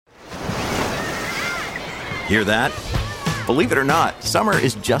Hear that? Believe it or not, summer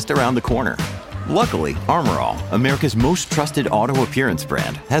is just around the corner. Luckily, Armor All, America's most trusted auto appearance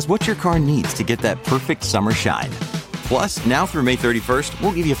brand, has what your car needs to get that perfect summer shine. Plus, now through May 31st,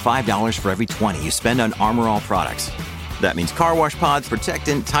 we'll give you $5 for every $20 you spend on Armor All products. That means car wash pods,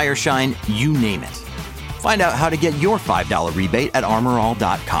 protectant, tire shine, you name it. Find out how to get your $5 rebate at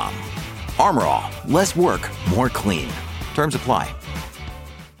armorall.com. Armor All, less work, more clean. Terms apply.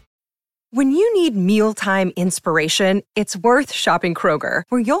 When you need mealtime inspiration, it's worth shopping Kroger,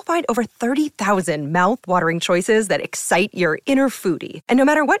 where you'll find over 30,000 mouth-watering choices that excite your inner foodie. And no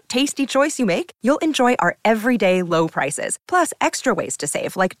matter what tasty choice you make, you'll enjoy our everyday low prices, plus extra ways to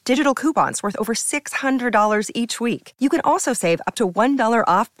save, like digital coupons worth over $600 each week. You can also save up to $1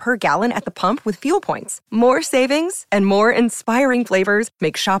 off per gallon at the pump with fuel points. More savings and more inspiring flavors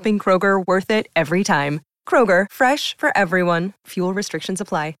make shopping Kroger worth it every time. Kroger, fresh for everyone. Fuel restrictions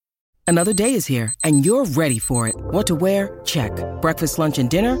apply. Another day is here, and you're ready for it. What to wear? Check. Breakfast, lunch, and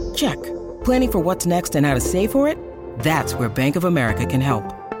dinner? Check. Planning for what's next and how to save for it? That's where Bank of America can help.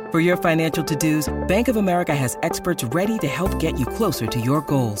 For your financial to-dos, Bank of America has experts ready to help get you closer to your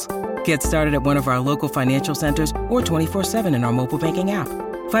goals. Get started at one of our local financial centers or 24/7 in our mobile banking app.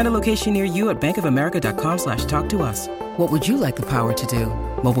 Find a location near you at bankofamerica.com/talktous. What would you like the power to do?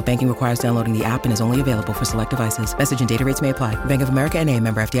 Mobile banking requires downloading the app and is only available for select devices. Message and data rates may apply. Bank of America N.A.,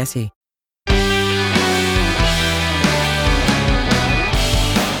 member FDIC.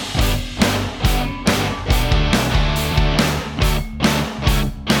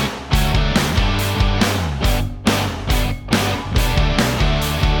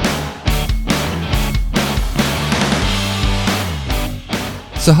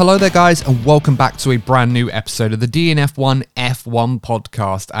 So hello there guys, and welcome back to a brand new episode of the DNF1 F1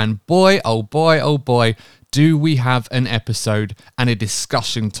 podcast. And boy, oh boy, oh boy, do we have an episode and a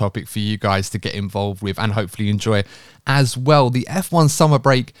discussion topic for you guys to get involved with and hopefully enjoy as well. The F1 summer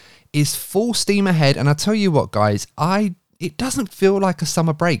break is full steam ahead, and I tell you what guys, it doesn't feel like a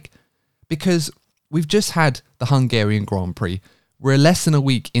summer break because we've just had the Hungarian Grand Prix. We're less than a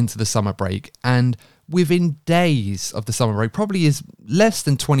week into the summer break, and within days of the summer break, probably is less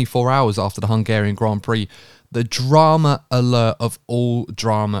than 24 hours after the Hungarian Grand Prix, the drama alert of all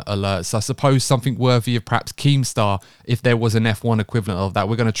drama alerts. I suppose something worthy of perhaps Keemstar, if there was an F1 equivalent of that.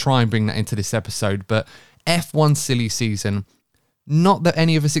 We're going to try and bring that into this episode, but F1 silly season, not that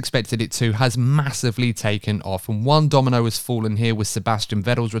any of us expected it to, has massively taken off. And one domino has fallen here with Sebastian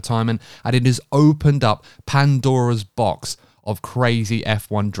Vettel's retirement, and it has opened up Pandora's box of crazy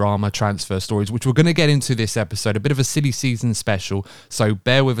F1 drama transfer stories, which we're going to get into this episode. A bit of a silly season special, so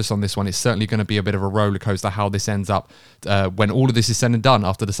bear with us on this one. It's certainly going to be a bit of a roller coaster how this ends up when all of this is said and done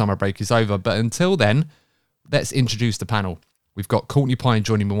after the summer break is over. But until then, let's introduce the panel. We've got Courtney Pine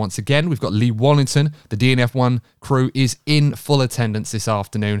joining me once again. We've got Lee Wallington. The DNF1 crew is in full attendance this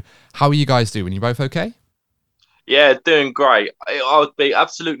afternoon. How are you guys doing? You both okay? Yeah, doing great. I would be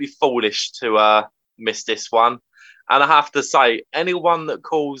absolutely foolish to miss this one. And I have to say, anyone that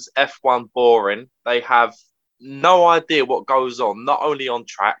calls F1 boring, they have no idea what goes on, not only on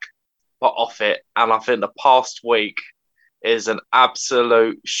track, but off it. And I think the past week is an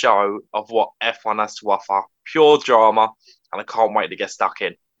absolute show of what F1 has to offer. Pure drama, and I can't wait to get stuck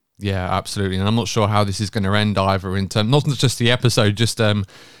in. Yeah, absolutely. And I'm not sure how this is going to end either, in terms, not just the episode, just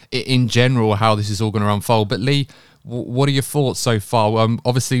in general, how this is all going to unfold. But Lee, what are your thoughts so far?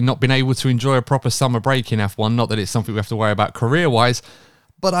 Obviously not been able to enjoy a proper summer break in F1, not that it's something we have to worry about career-wise,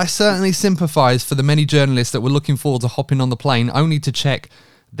 but I certainly sympathise for the many journalists that were looking forward to hopping on the plane only to check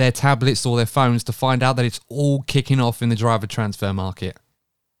their tablets or their phones to find out that it's all kicking off in the driver transfer market.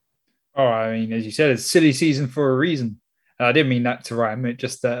 Oh, I mean, as you said, it's silly season for a reason. I didn't mean that to rhyme. It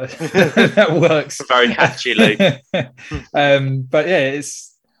just that works. Very catchy, Lee. But yeah,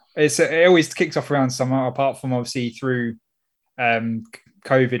 it always kicks off around summer, apart from obviously through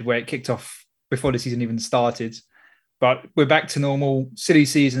COVID, where it kicked off before the season even started. But we're back to normal. Silly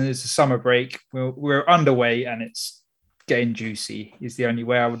season is a summer break. We're underway, and it's getting juicy is the only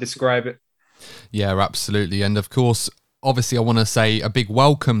way I would describe it. Yeah, absolutely. And of course, obviously, I want to say a big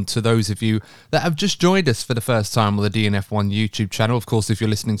welcome to those of you that have just joined us for the first time on the DNF1 YouTube channel. Of course, if you're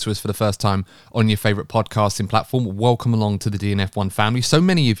listening to us for the first time on your favourite podcasting platform, welcome along to the DNF1 family. So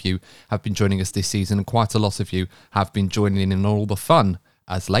many of you have been joining us this season, and quite a lot of you have been joining in all the fun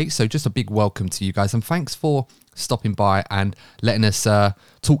as late. So just a big welcome to you guys, and thanks for stopping by and letting us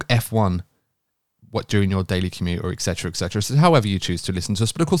talk F1 during your daily commute, or etc., etc. So however you choose to listen to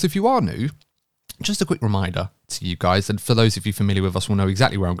us. But of course, if you are new, just a quick reminder to you guys. And for those of you familiar with us will know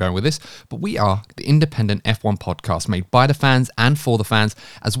exactly where I'm going with this. But we are the independent F1 podcast made by the fans and for the fans,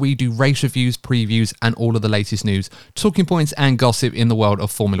 as we do race reviews, previews, and all of the latest news, talking points and gossip in the world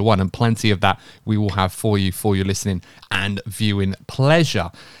of Formula One. And plenty of that we will have for your listening and viewing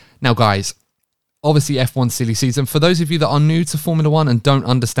pleasure. Now, guys, obviously F1 silly season. For those of you that are new to Formula One and don't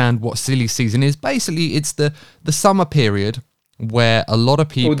understand what silly season is, basically it's the summer period where a lot of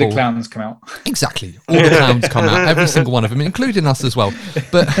people... All the clowns come out. Exactly. All the clowns come out, every single one of them, including us as well.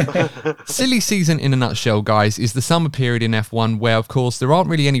 But silly season in a nutshell, guys, is the summer period in F1 where, of course, there aren't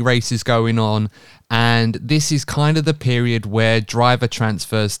really any races going on. And this is kind of the period where driver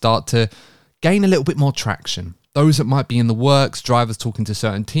transfers start to gain a little bit more traction. Those that might be in the works, drivers talking to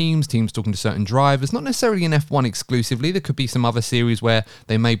certain teams talking to certain drivers, not necessarily in F1 exclusively. There could be some other series where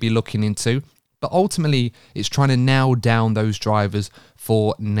they may be looking into. But ultimately, it's trying to nail down those drivers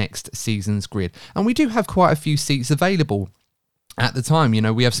for next season's grid. And we do have quite a few seats available at the time. You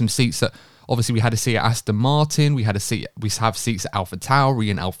know, we have some seats that, obviously, we had a seat at Aston Martin. We have seats at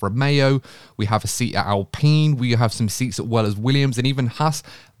AlphaTauri and Alfa Romeo. We have a seat at Alpine. We have some seats as well as Williams and even Haas.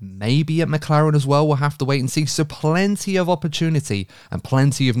 Maybe at McLaren as well. We'll have to wait and see. So plenty of opportunity and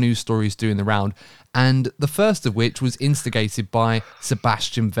plenty of news stories doing the round. And the first of which was instigated by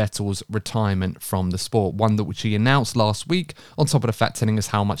Sebastian Vettel's retirement from the sport, one that which he announced last week, on top of the fact telling us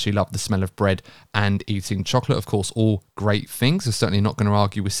how much he loved the smell of bread and eating chocolate. Of course, all great things. I'm certainly not going to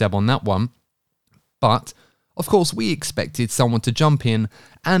argue with Seb on that one. But, of course, we expected someone to jump in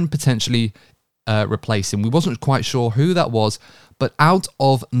and potentially replace him. We wasn't quite sure who that was, but out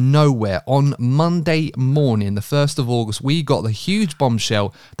of nowhere, on Monday morning, the 1st of August, we got the huge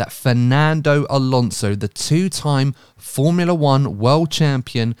bombshell that Fernando Alonso, the two-time Formula One world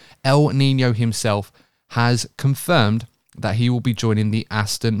champion, El Nino himself, has confirmed that he will be joining the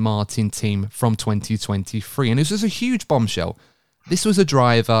Aston Martin team from 2023. And this was a huge bombshell. This was a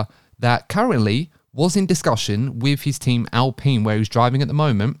driver that currently was in discussion with his team Alpine, where he's driving at the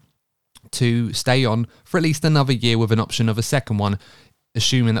moment, to stay on for at least another year with an option of a second one,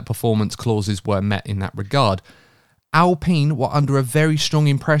 assuming that performance clauses were met in that regard. Alpine were under a very strong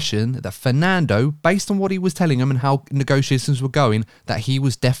impression that Fernando, based on what he was telling them and how negotiations were going, that he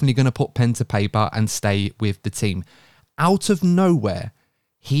was definitely going to put pen to paper and stay with the team. Out of nowhere,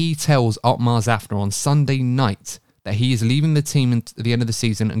 he tells Otmar Zafner on Sunday night that he is leaving the team at the end of the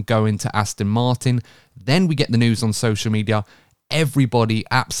season and going to Aston Martin. Then we get the news on social media. Everybody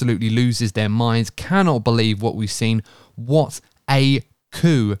absolutely loses their minds, cannot believe what we've seen. What a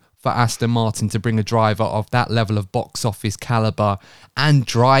coup for Aston Martin to bring a driver of that level of box office caliber and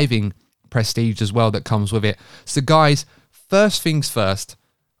driving prestige as well that comes with it. So guys, first things first,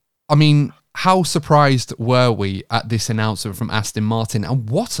 I mean, how surprised were we at this announcement from Aston Martin, and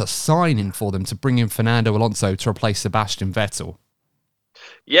what a signing for them to bring in Fernando Alonso to replace Sebastian Vettel.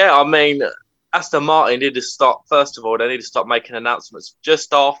 Yeah, I mean, Aston Martin need to stop. First of all, they need to stop making announcements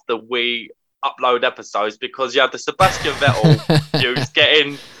just after we upload episodes, because you have the Sebastian Vettel news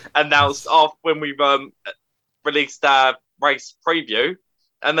getting announced off when we released our race preview,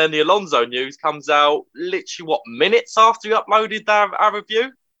 and then the Alonso news comes out literally minutes after we uploaded our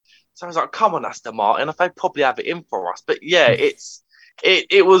review. So I was like, come on, Aston Martin, if they probably have it in for us. But yeah,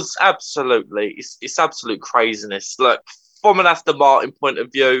 it was absolutely it's absolute craziness. Look, from an Aston Martin point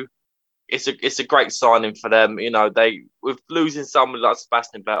of view, it's a great signing for them. You know, with losing someone like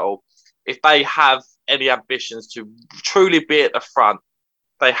Sebastian Vettel, if they have any ambitions to truly be at the front,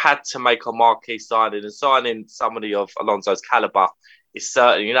 they had to make a marquee signing, and signing somebody of Alonso's caliber is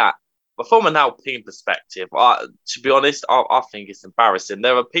certainly that. But from an Alpine perspective, to be honest, I think it's embarrassing.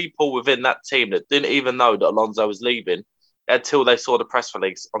 There are people within that team that didn't even know that Alonso was leaving until they saw the press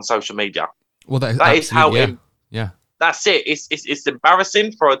release on social media. Well, that is how. Yeah. That's it. It's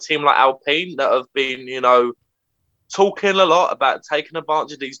embarrassing for a team like Alpine that have been, you know, talking a lot about taking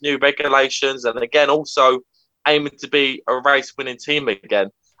advantage of these new regulations, and again also aiming to be a race-winning team again,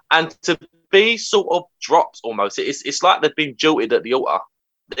 and to be sort of dropped almost. It's like they've been jilted at the altar.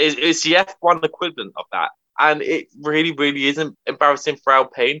 It's the F1 equivalent of that, and it really, really isn't embarrassing for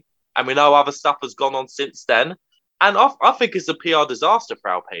Alpine. And we know other stuff has gone on since then, and I think it's a PR disaster for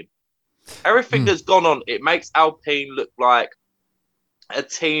Alpine. Everything that's gone on, it makes Alpine look like a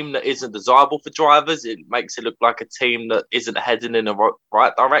team that isn't desirable for drivers. It makes it look like a team that isn't heading in the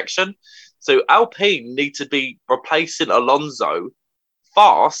right direction. So Alpine need to be replacing Alonso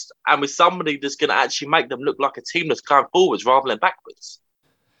fast, and with somebody that's going to actually make them look like a team that's going forwards rather than backwards.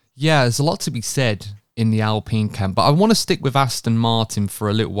 Yeah, there's a lot to be said in the Alpine camp, but I want to stick with Aston Martin for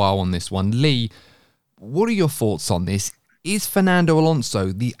a little while on this one. Lee, what are your thoughts on this? Is Fernando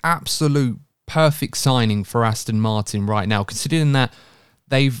Alonso the absolute perfect signing for Aston Martin right now, considering that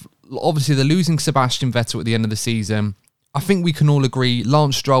they're losing Sebastian Vettel at the end of the season. I think we can all agree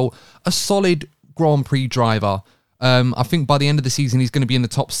Lance Stroll, a solid Grand Prix driver. I think by the end of the season, he's going to be in the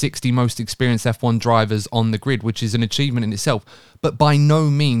top 60 most experienced F1 drivers on the grid, which is an achievement in itself. But by no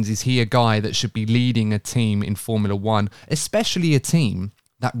means is he a guy that should be leading a team in Formula One, especially a team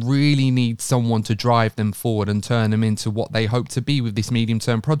that really needs someone to drive them forward and turn them into what they hope to be with this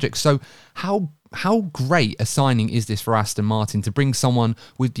medium-term project. So how great a signing is this for Aston Martin to bring someone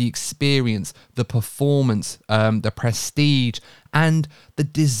with the experience, the performance, the prestige, and the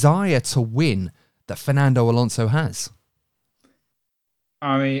desire to win that Fernando Alonso has?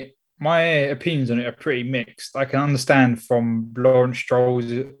 I mean, my opinions on it are pretty mixed. I can understand from Lawrence Stroll's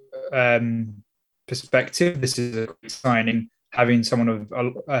perspective, this is a great signing. Having someone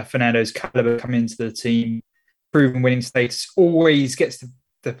of Fernando's caliber come into the team, proven winning status, always gets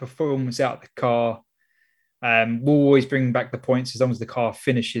the performance out of the car. Will always bring back the points as long as the car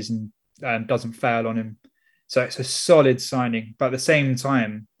finishes and doesn't fail on him. So it's a solid signing. But at the same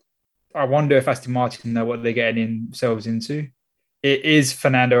time, I wonder if Aston Martin know what they're getting themselves into. It is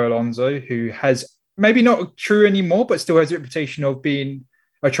Fernando Alonso, who has maybe not true anymore, but still has a reputation of being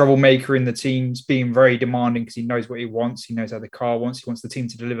a troublemaker in the teams, being very demanding because he knows what he wants. He knows how the car wants. He wants the team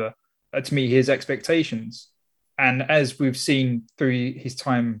to deliver to meet his expectations. And as we've seen through his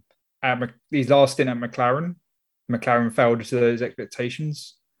time at his last stint at McLaren failed to those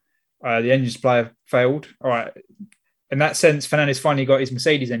expectations. The engine supply failed. All right. In that sense, Fernando's finally got his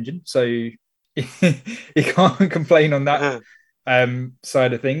Mercedes engine, so he can't complain on that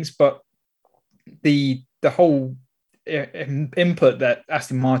side of things. But the whole input that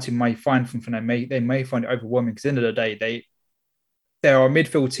Aston Martin may find from Fernando, they may find it overwhelming because at the end of the day, they are a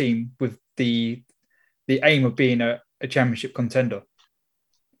midfield team with the aim of being a championship contender.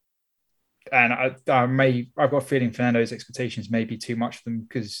 And I've got a feeling Fernando's expectations may be too much for them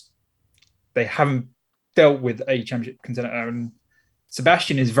because they haven't dealt with a championship contender. And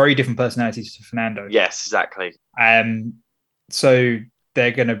Sebastian is very different personalities to Fernando. Yes, exactly. So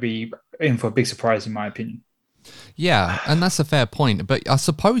they're going to be in for a big surprise, in my opinion. Yeah, and that's a fair point. But I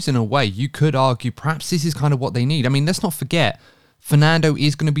suppose in a way you could argue perhaps this is kind of what they need. I mean, let's not forget, Fernando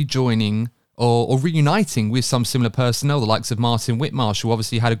is going to be joining or reuniting with some similar personnel, the likes of Martin Whitmarsh, who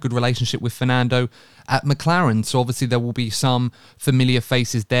obviously had a good relationship with Fernando at McLaren. So obviously there will be some familiar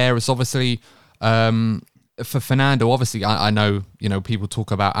faces there. It's obviously for Fernando, obviously I know, people talk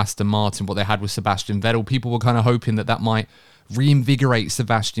about Aston Martin, what they had with Sebastian Vettel. People were kind of hoping that might reinvigorate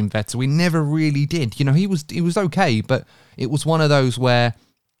Sebastian Vettel. He never really did. He was okay, but it was one of those where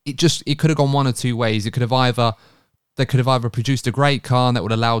it could have gone one or two ways. They could have either produced a great car and that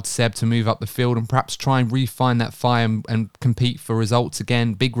would have allowed Seb to move up the field and perhaps try and refine that fire and compete for results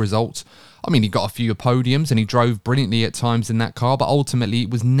again, big results. I mean, he got a few podiums and he drove brilliantly at times in that car, but ultimately it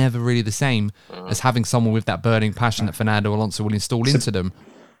was never really the same as having someone with that burning passion that Fernando Alonso will install into them.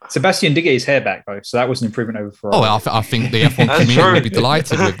 Sebastian did get his hair back, though, so that was an improvement over Ferrari. I think the F1 community will be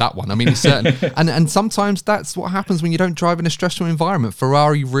delighted with that one. I mean, it's certain. And sometimes that's what happens when you don't drive in a stressful environment.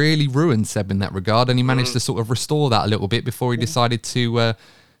 Ferrari really ruined Seb in that regard, and he managed to sort of restore that a little bit before he decided to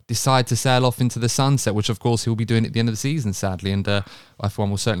sail off into the sunset, which, of course, he'll be doing at the end of the season, sadly, and F1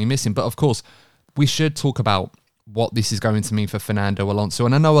 will certainly miss him. But, of course, we should talk about what this is going to mean for Fernando Alonso.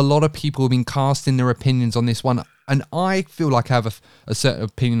 And I know a lot of people have been casting their opinions on this one, and I feel like I have a certain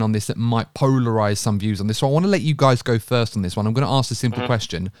opinion on this that might polarize some views on this. So I want to let you guys go first on this one. I'm going to ask a simple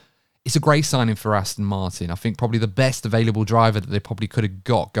question. It's a great signing for Aston Martin. I think probably the best available driver that they probably could have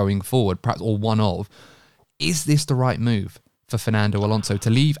got going forward, perhaps, or one of. Is this the right move for Fernando Alonso to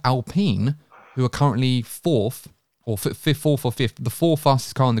leave Alpine, who are currently fourth or fifth, the fourth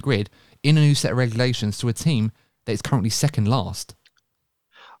fastest car on the grid, in a new set of regulations to a team that is currently second last?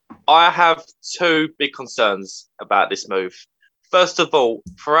 I have two big concerns about this move. First of all,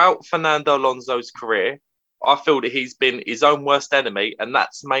 throughout Fernando Alonso's career, I feel that he's been his own worst enemy, and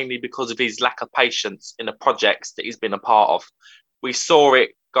that's mainly because of his lack of patience in the projects that he's been a part of. We saw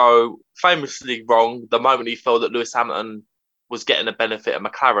it go famously wrong the moment he felt that Lewis Hamilton was getting the benefit of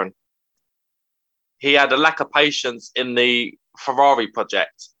McLaren. He had a lack of patience in the Ferrari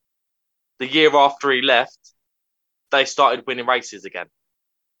project. The year after he left, they started winning races again.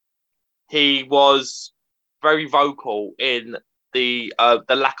 He was very vocal in the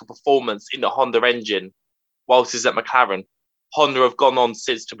lack of performance in the Honda engine whilst he's at McLaren. Honda have gone on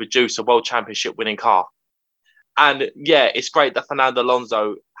since to produce a World Championship winning car. And yeah, it's great that Fernando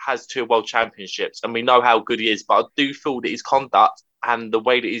Alonso has 2 World Championships and we know how good he is, but I do feel that his conduct and the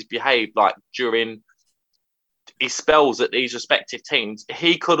way that he's behaved, like during his spells at these respective teams,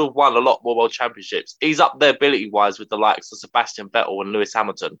 he could have won a lot more world championships. He's up there ability-wise with the likes of Sebastian Vettel and Lewis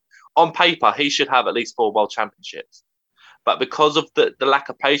Hamilton. On paper, he should have at least 4 world championships. But because of the lack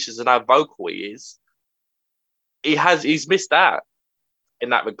of patience and how vocal he is, he's missed out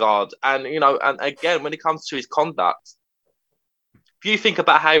in that regard. And, and again, when it comes to his conduct, if you think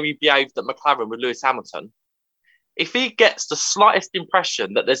about how he behaved at McLaren with Lewis Hamilton, if he gets the slightest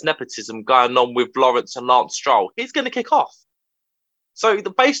impression that there's nepotism going on with Lawrence and Lance Stroll, he's going to kick off. So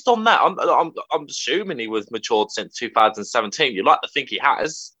based on that, I'm assuming he was matured since 2017. You'd like to think he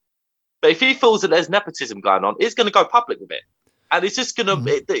has. But if he feels that there's nepotism going on, he's going to go public with it. And it's just going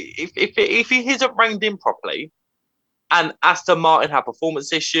to, if he isn't reined in properly, and Aston Martin have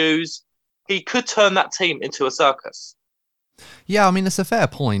performance issues, he could turn that team into a circus. Yeah, I mean, it's a fair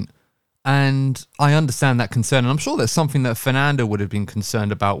point. And I understand that concern. And I'm sure that's something that Fernando would have been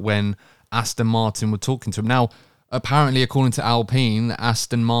concerned about when Aston Martin were talking to him. Now, apparently, according to Alpine,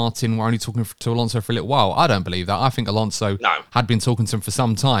 Aston Martin were only talking to Alonso for a little while. I don't believe that. I think Alonso had been talking to him for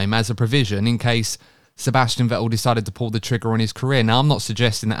some time as a provision in case Sebastian Vettel decided to pull the trigger on his career. Now, I'm not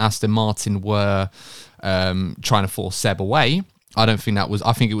suggesting that Aston Martin were trying to force Seb away. I think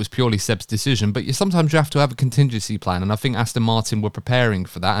it was purely Seb's decision, but sometimes you have to have a contingency plan, and I think Aston Martin were preparing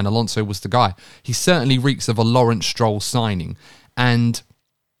for that, and Alonso was the guy. He certainly reeks of a Lawrence Stroll signing, and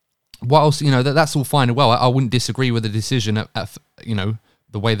what else, that's all fine and well. I wouldn't disagree with the decision at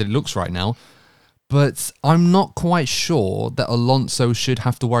the way that it looks right now, but I'm not quite sure that Alonso should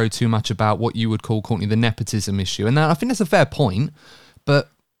have to worry too much about what you would call, Courtney, the nepotism issue, and I think that's a fair point, but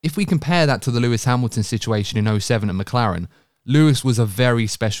if we compare that to the Lewis Hamilton situation in 2007 at McLaren, Lewis was a very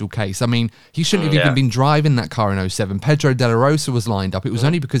special case. I mean, he shouldn't have even been driving that car in 2007. Pedro De La Rosa was lined up. It was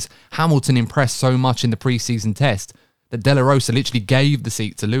only because Hamilton impressed so much in the pre-season test that De La Rosa literally gave the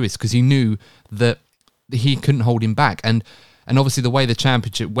seat to Lewis because he knew that he couldn't hold him back. And obviously the way the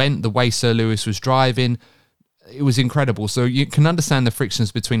championship went, the way Sir Lewis was driving, it was incredible. So you can understand the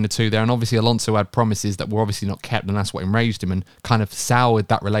frictions between the two there. And obviously Alonso had promises that were obviously not kept, and that's what enraged him and kind of soured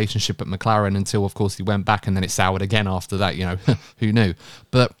that relationship at McLaren until, of course, he went back, and then it soured again after that, who knew?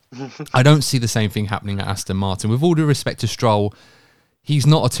 But I don't see the same thing happening at Aston Martin. With all due respect to Stroll, he's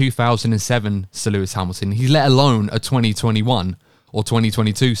not a 2007 Sir Lewis Hamilton. He's let alone a 2021 or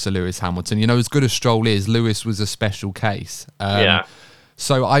 2022 Sir Lewis Hamilton. As good as Stroll is, Lewis was a special case.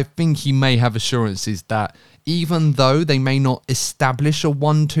 So I think he may have assurances that even though they may not establish a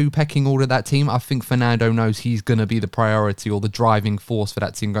 1-2 pecking order of that team, I think Fernando knows he's going to be the priority or the driving force for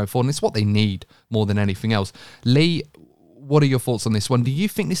that team going forward. And it's what they need more than anything else. Lee, what are your thoughts on this one? Do you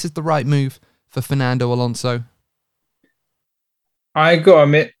think this is the right move for Fernando Alonso? I got to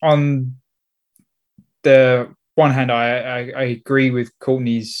admit, on the one hand, I agree with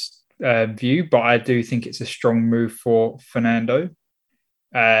Courtney's view, but I do think it's a strong move for Fernando.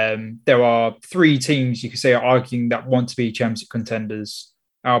 There are 3 teams you could say are arguing that want to be championship contenders: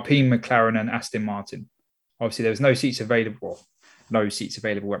 Alpine, McLaren, and Aston Martin. Obviously, there was no seats available at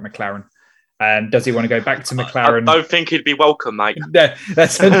McLaren. And does he want to go back to McLaren? I don't think he'd be welcome, mate. Yeah,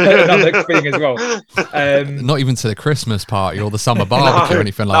 that's another thing as well. Not even to the Christmas party or the summer barbecue or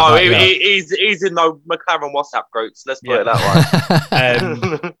anything like that. No, he's in no McLaren WhatsApp groups. Let's put it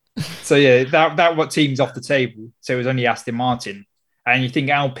that way. So yeah, that what team's off the table. So it was only Aston Martin. And you think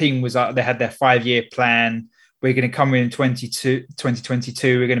Alpine was they had their 5-year plan. We're going to come in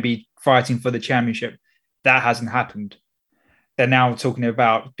 2022. We're going to be fighting for the championship. That hasn't happened. They're now talking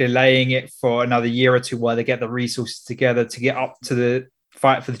about delaying it for another year or two while they get the resources together to get up to the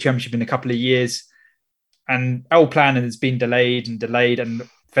fight for the championship in a couple of years. And our plan has been delayed. And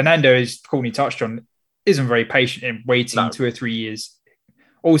Fernando, as Courtney touched on, isn't very patient in waiting 2 or 3 years.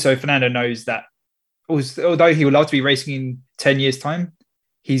 Also, Fernando knows that although he would love to be racing in 10 years' time,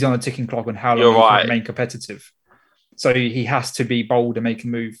 he's on a ticking clock on how long he can remain competitive. So he has to be bold and make a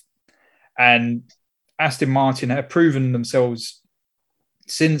move. And Aston Martin have proven themselves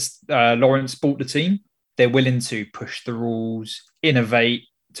since Lawrence bought the team. They're willing to push the rules, innovate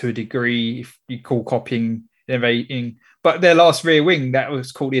to a degree, if you call copying innovating. But their last rear wing, that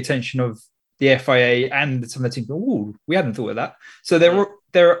was caught the attention of the FIA and some of the teams. Oh, we hadn't thought of that. So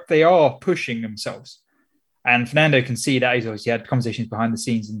they are pushing themselves. And Fernando can see that. He's obviously had conversations behind the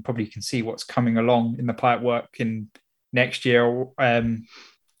scenes and probably can see what's coming along in the pipe work in next year.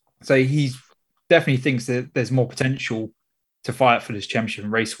 So he definitely thinks that there's more potential to fight for this championship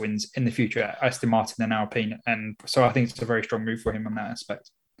and race wins in the future at Aston Martin and Alpine. And so I think it's a very strong move for him on that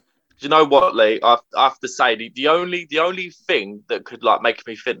aspect. Do you know what, Lee? I have to say the only thing that could make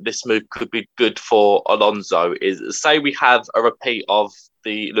me think this move could be good for Alonso is, say we have a repeat of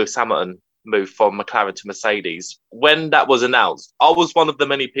the Lewis Hamilton move from McLaren to Mercedes. When that was announced, I was one of the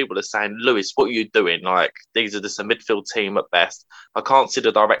many people that are saying, Lewis, what are you doing? Like, these are just a midfield team at best. I can't see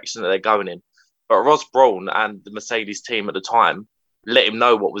the direction that they're going in. But Ross Brawn and the Mercedes team at the time let him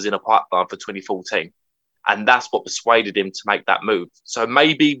know what was in a pipeline for 2014. And that's what persuaded him to make that move. So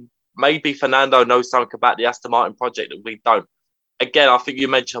maybe Fernando knows something about the Aston Martin project that we don't. Again, I think you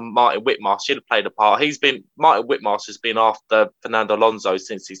mentioned Martin Whitmarsh. He'd have played a part. Martin Whitmarsh has been after Fernando Alonso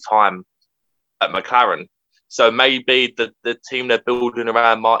since his time at McLaren. So maybe the team they're building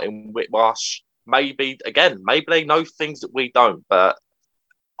around Martin Whitmarsh, maybe they know things that we don't. But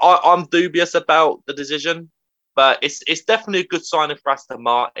I'm dubious about the decision. But it's definitely a good signing for Aston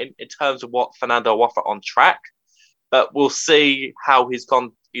Martin in terms of what Fernando offer on track. But we'll see how his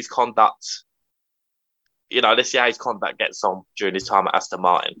conduct. Let's see how his conduct gets on during his time at Aston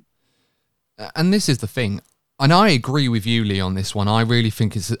Martin. And this is the thing. And I agree with you, Lee, on this one. I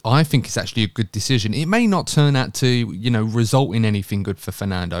think it's actually a good decision. It may not turn out to, result in anything good for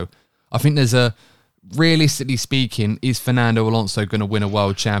Fernando. I think realistically speaking, is Fernando Alonso going to win a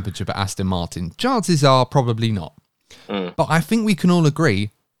world championship at Aston Martin? Chances are probably not. But I think we can all agree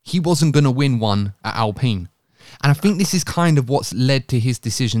he wasn't going to win one at Alpine. And I think this is kind of what's led to his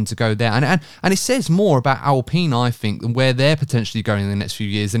decision to go there. And it says more about Alpine, I think, and where they're potentially going in the next few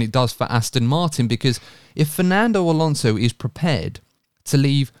years than it does for Aston Martin. Because if Fernando Alonso is prepared to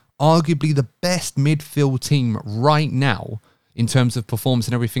leave arguably the best midfield team right now in terms of performance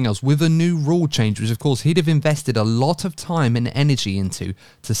and everything else with a new rule change, which of course he'd have invested a lot of time and energy into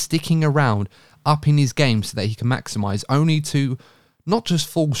to sticking around up in his game so that he can maximise, only to not just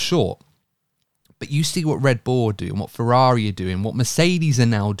fall short. But you see what Red Bull are doing, what Ferrari are doing, what Mercedes are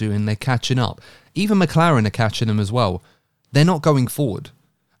now doing. They're catching up. Even McLaren are catching them as well. They're not going forward.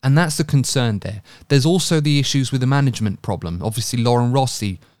 And that's the concern there. There's also the issues with the management problem. Obviously, Lauren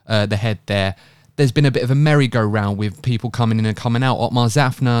Rossi, the head there. There's been a bit of a merry-go-round with people coming in and coming out. Otmar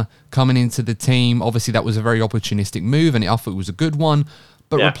Zafner coming into the team. Obviously, that was a very opportunistic move, and I thought it was a good one.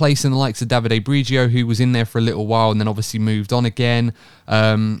 But replacing the likes of Davide Brigio, who was in there for a little while and then obviously moved on again.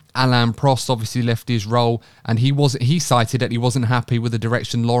 Alain Prost obviously left his role, and he cited that he wasn't happy with the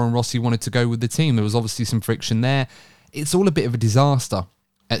direction Lauren Rossi wanted to go with the team. There was obviously some friction there. It's all a bit of a disaster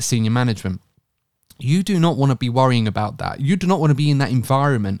at senior management. You do not want to be worrying about that. You do not want to be in that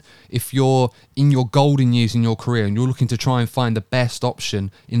environment if you're in your golden years in your career and you're looking to try and find the best option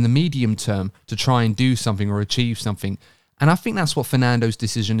in the medium term to try and do something or achieve something. And I think that's what Fernando's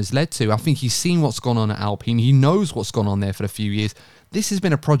decision has led to. I think he's seen what's gone on at Alpine. He knows what's gone on there for a few years. This has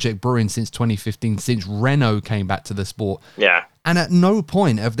been a project brewing since 2015, since Renault came back to the sport. Yeah. And at no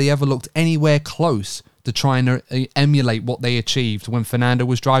point have they ever looked anywhere close to trying to emulate what they achieved when Fernando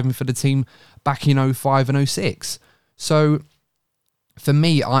was driving for the team back in 05 and 06. So for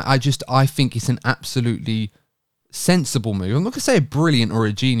me, I think it's an absolutely sensible move. I'm not going to say a brilliant or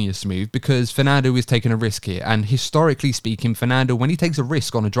a genius move because Fernando is taking a risk here. And historically speaking, Fernando, when he takes a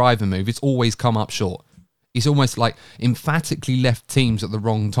risk on a driver move, it's always come up short. He's almost like emphatically left teams at the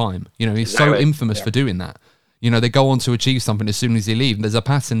wrong time. He's so infamous for doing that. They go on to achieve something as soon as they leave. And there's a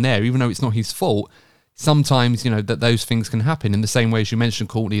pattern there, even though it's not his fault. Sometimes, that those things can happen in the same way as you mentioned,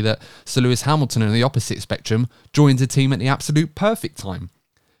 Courtney, that Sir Lewis Hamilton on the opposite spectrum joins a team at the absolute perfect time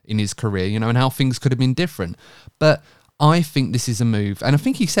in his career, and how things could have been different. But I think this is a move. And I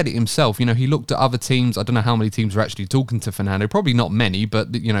think he said it himself. He looked at other teams. I don't know how many teams were actually talking to Fernando. Probably not many, but,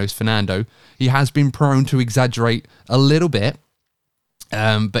 it's Fernando. He has been prone to exaggerate a little bit.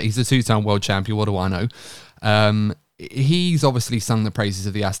 But he's a two-time world champion. What do I know? He's obviously sung the praises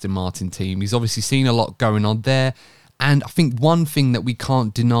of the Aston Martin team. He's obviously seen a lot going on there. And I think one thing that we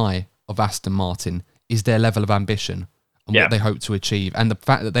can't deny of Aston Martin is their level of ambition and what they hope to achieve, and the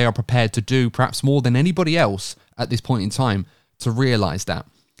fact that they are prepared to do perhaps more than anybody else at this point in time to realise that.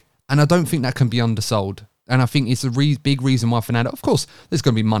 And I don't think that can be undersold. And I think it's a big reason why Fernando, of course, there's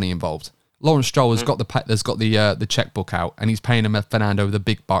going to be money involved. Lawrence Stroll has got the checkbook out, and he's paying him Fernando the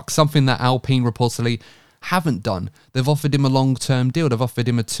big bucks, something that Alpine reportedly haven't done. They've offered him a long-term deal. They've offered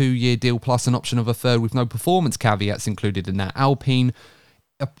him a 2-year deal plus an option of a third with no performance caveats included in that. Alpine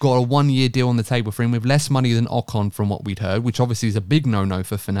got a 1-year deal on the table for him with less money than Ocon from what we'd heard, which obviously is a big no-no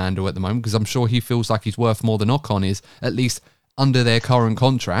for Fernando at the moment because I'm sure he feels like he's worth more than Ocon is, at least under their current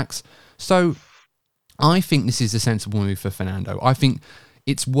contracts. So I think this is a sensible move for Fernando. I think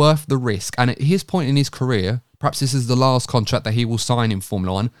it's worth the risk. And at his point in his career, perhaps this is the last contract that he will sign in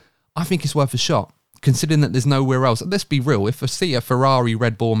Formula 1, I think it's worth a shot. Considering that there's nowhere else. Let's be real, if a Ferrari,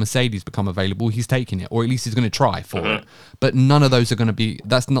 Red Bull, Mercedes become available, he's taking it, or at least he's going to try for it. But none of those are going to be,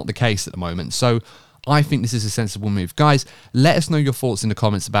 that's not the case at the moment. So I think this is a sensible move. Guys, let us know your thoughts in the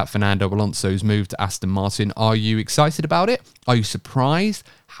comments about Fernando Alonso's move to Aston Martin. Are you excited about it? Are you surprised?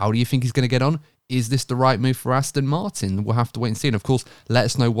 How do you think he's going to get on? Is this the right move for Aston Martin? We'll have to wait and see. And of course, let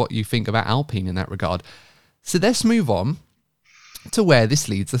us know what you think about Alpine in that regard. So let's move on to where this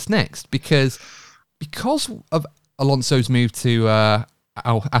leads us next. Because of Alonso's move to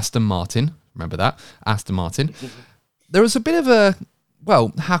Aston Martin, remember that, Aston Martin, there was a bit of a,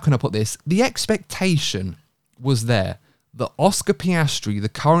 well, how can I put this? The expectation was there that Oscar Piastri, the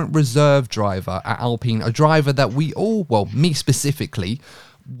current reserve driver at Alpine, a driver that we all, well, me specifically,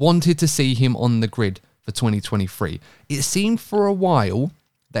 wanted to see him on the grid for 2023. It seemed for a while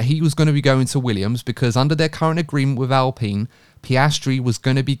that he was going to be going to Williams because under their current agreement with Alpine, Piastri was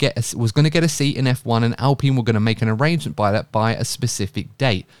going to get a seat in F1 and Alpine were going to make an arrangement by that by a specific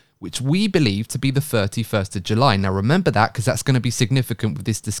date, which we believe to be the 31st of July. Now remember that because that's going to be significant with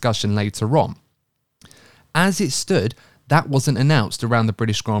this discussion later on. As it stood, that wasn't announced around the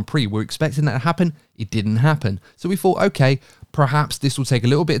British Grand Prix. We were expecting that to happen. It didn't happen. So we thought, okay, perhaps this will take a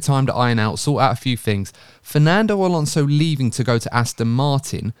little bit of time to iron out, sort out a few things. Fernando Alonso leaving to go to Aston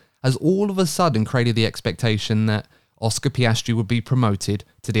Martin has all of a sudden created the expectation that Oscar Piastri would be promoted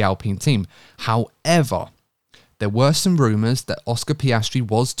to the Alpine team. However, there were some rumours that Oscar Piastri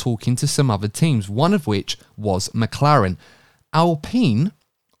was talking to some other teams, one of which was McLaren. Alpine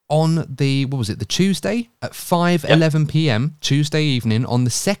on the, the Tuesday at 5:11 p.m, Tuesday evening on the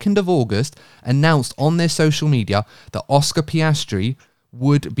 2nd of August, announced on their social media that Oscar Piastri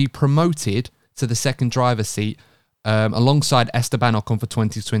would be promoted to the second driver seat alongside Esteban Ocon for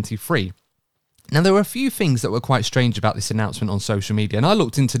 2023. Now, there were a few things that were quite strange about this announcement on social media, and I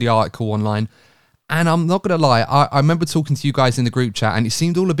looked into the article online, and I'm not going to lie, I remember talking to you guys in the group chat, and it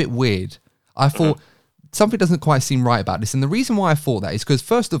seemed all a bit weird. I thought, something doesn't quite seem right about this. And the reason why I thought that is because,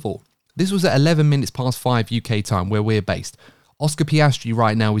 first of all, this was at 11 minutes past 5 UK time where we're based. Oscar Piastri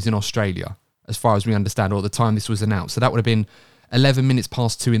right now is in Australia, as far as we understand, or at the time this was announced. So that would have been 11 minutes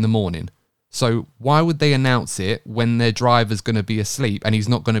past 2 in the morning. So why would they announce it when their driver's going to be asleep and he's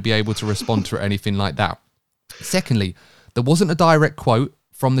not going to be able to respond to it or anything like that? Secondly, there wasn't a direct quote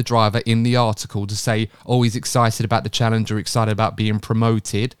from the driver in the article to say, oh, he's excited about the challenge or excited about being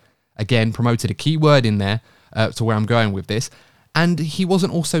promoted. Again, promoted, a key word in there to where I'm going with this. And he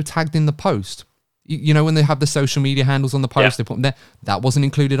wasn't also tagged in the post. You know, when they have the social media handles on the post, they put them there. That wasn't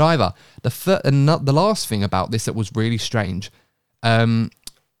included either. The last thing about this that was really strange,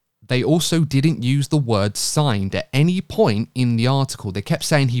 they also didn't use the word signed at any point in the article. They kept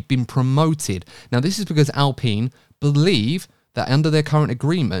saying he'd been promoted. Now, this is because Alpine believe that under their current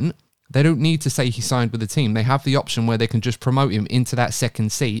agreement, they don't need to say he signed with the team. They have the option where they can just promote him into that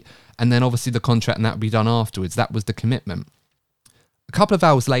second seat, and then obviously the contract and that will be done afterwards. That was the commitment. A couple of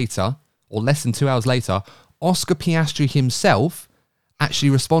hours later, or less than 2 hours later, Oscar Piastri himself actually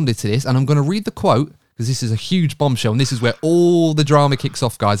responded to this, and I'm going to read the quote, because this is a huge bombshell, and this is where all the drama kicks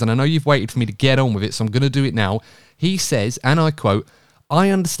off, guys, and I know you've waited for me to get on with it, so I'm going to do it now. He says, and I quote, "I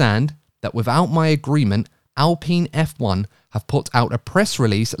understand that without my agreement, Alpine F1 have put out a press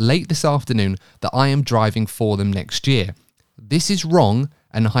release late this afternoon that I am driving for them next year. This is wrong,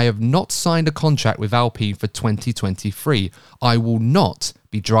 and I have not signed a contract with Alpine for 2023. I will not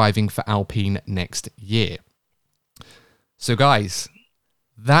be driving for Alpine next year." So guys,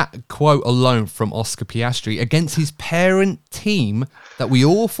 that quote alone from Oscar Piastri against his parent team that we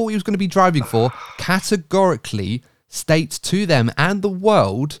all thought he was going to be driving for categorically states to them and the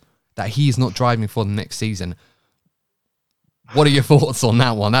world that he is not driving for them next season. What are your thoughts on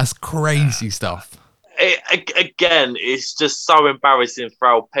that one? That's crazy stuff. Again, it's just so embarrassing for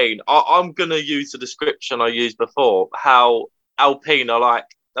Alpine. I'm going to use the description I used before, how Alpine they're like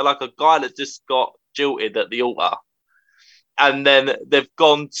a guy that just got jilted at the altar. And then they've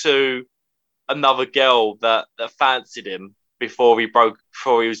gone to another girl that fancied him before he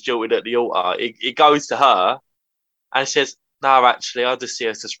was jilted at the altar. He goes to her and says, "No, actually, I just see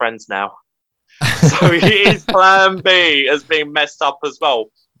us as friends now." So his plan B has been messed up as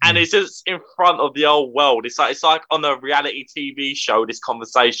well. And it's just in front of the whole world. It's like on a reality TV show, this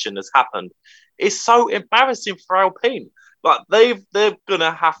conversation has happened. It's so embarrassing for Alpine. Like they're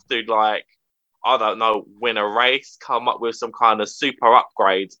gonna have to, like, I don't know, win a race, come up with some kind of super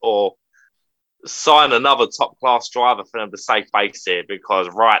upgrade, or sign another top class driver for them to save face here, because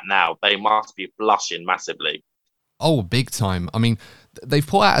right now they must be blushing massively. Oh, big time. I mean, they've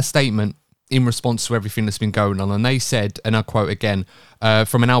put out a statement in response to everything that's been going on, and they said, and I quote again,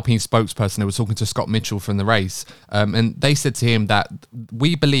 from an Alpine spokesperson who was talking to Scott Mitchell from the race, and they said to him that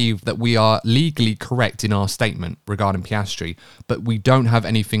we believe that we are legally correct in our statement regarding Piastri, but we don't have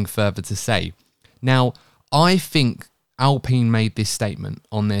anything further to say. Now, I think Alpine made this statement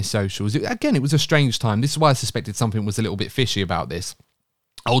on their socials. It was a strange time. This is why I suspected something was a little bit fishy about this.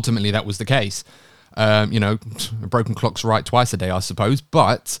 Ultimately, that was the case. A broken clock's right twice a day, I suppose.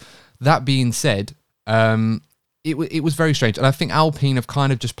 But that being said, it was very strange. And I think Alpine have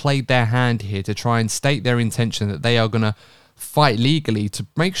kind of just played their hand here to try and state their intention that they are going to fight legally to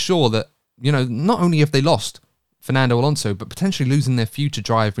make sure that, not only have they lost Fernando Alonso, but potentially losing their future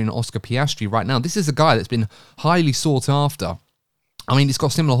driver in Oscar Piastri right now. This is a guy that's been highly sought after. I mean, it's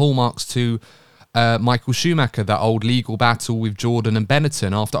got similar hallmarks to Michael Schumacher, that old legal battle with Jordan and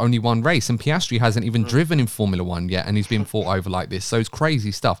Benetton after only one race, and Piastri hasn't even driven in Formula One yet, and he's been fought over like this, so it's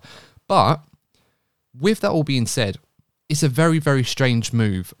crazy stuff. But with that all being said, it's a very, very strange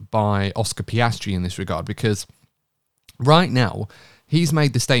move by Oscar Piastri in this regard, because right now, he's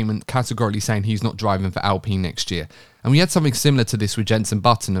made the statement categorically saying he's not driving for Alpine next year. And we had something similar to this with Jenson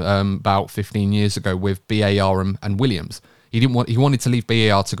Button about 15 years ago with BAR and Williams. He wanted to leave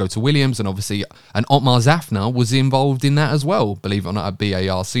BAR to go to Williams, and obviously, and Otmar Zafna was involved in that as well, believe it or not, at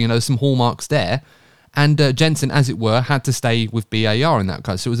BAR. So, some hallmarks there. And Jenson, as it were, had to stay with BAR in that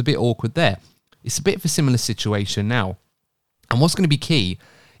case. So it was a bit awkward there. It's a bit of a similar situation now. And what's going to be key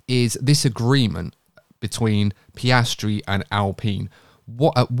is this agreement between Piastri and Alpine.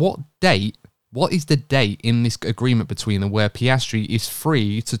 What is the date in this agreement between them where Piastri is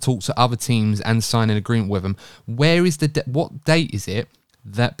free to talk to other teams and sign an agreement with them? What date is it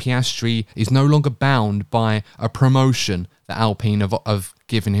that Piastri is no longer bound by a promotion that Alpine have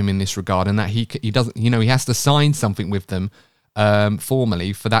given him in this regard, and that he doesn't, he has to sign something with them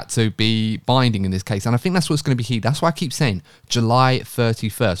formally for that to be binding in this case? And I think that's what's going to be key. That's why I keep saying July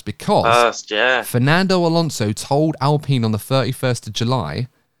 31st, because Fernando Alonso told Alpine on the 31st of July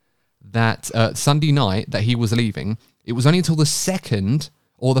that Sunday night that he was leaving. It was only until the 2nd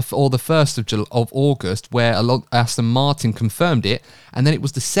or the 1st of August where Aston Martin confirmed it, and then it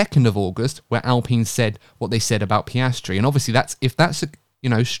was the 2nd of August where Alpine said what they said about Piastri. And obviously, if that's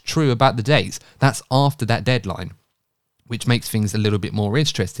true about the dates, that's after that deadline, which makes things a little bit more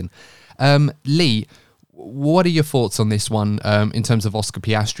interesting. Lee, what are your thoughts on this one in terms of Oscar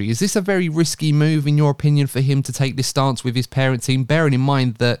Piastri? Is this a very risky move, in your opinion, for him to take this stance with his parent team, bearing in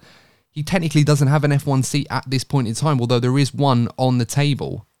mind that he technically doesn't have an F1 seat at this point in time, although there is one on the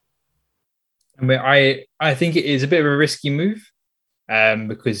table? I mean, I think it is a bit of a risky move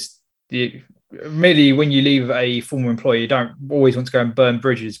because really, when you leave a former employer, you don't always want to go and burn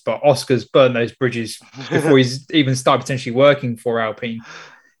bridges, but Oscar's burned those bridges before he's even started potentially working for Alpine.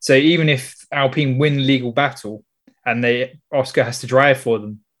 So even if Alpine win legal battle and Oscar has to drive for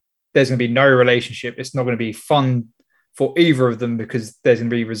them, there's going to be no relationship. It's not going to be fun for either of them, because there's going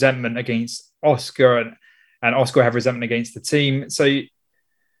to be resentment against Oscar, and Oscar will have resentment against the team. So,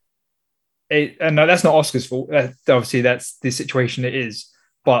 and that's not Oscar's fault. Obviously, that's the situation it is.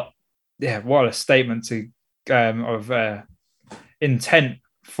 But yeah, what a statement of intent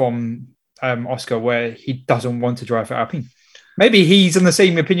from Oscar, where he doesn't want to drive for Alpine. Maybe he's in the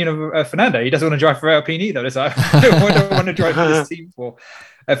same opinion of Fernando. He doesn't want to drive for Alpine either. It's like, I don't want to drive for this team for.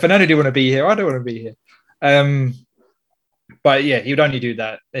 Fernando didn't want to be here. I don't want to be here. But yeah, he would only do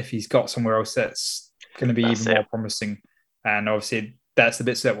that if he's got somewhere else that's going to be even more promising. And obviously, that's the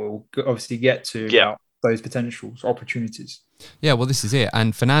bits that we'll obviously get to about those potential opportunities. Yeah, well, this is it.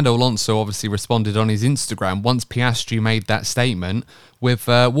 And Fernando Alonso obviously responded on his Instagram once Piastri made that statement with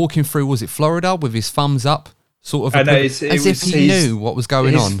walking through, was it Florida, with his thumbs up, sort of as if he knew what was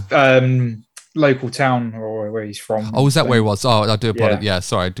going on. Local town or where he's from. Oh, is that where he was? Oh, I do apologize. Yeah,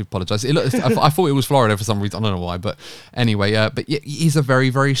 sorry, I do apologize. I thought it was Florida for some reason. I don't know why, but anyway, but yeah, he's a very,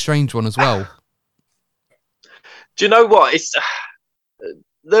 very strange one as well. Do you know what?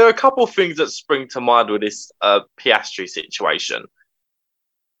 There are a couple of things that spring to mind with this Piastri situation.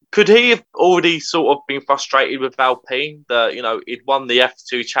 Could he have already sort of been frustrated with Alpine that, he'd won the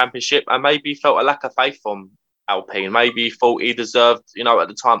F2 championship and maybe felt a lack of faith from Alpine? Maybe he thought he deserved, at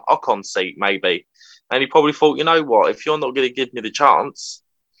the time, Ocon's seat, maybe. And he probably thought, you know what, if you're not going to give me the chance,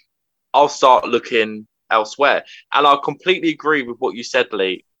 I'll start looking elsewhere. And I completely agree with what you said,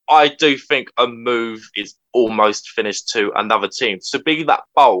 Lee. I do think a move is almost finished to another team. To be that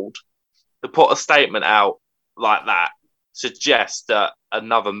bold, to put a statement out like that, suggests that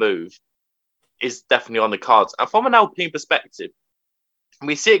another move is definitely on the cards. And from an Alpine perspective,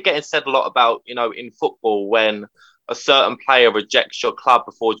 we see it getting said a lot about, in football, when a certain player rejects your club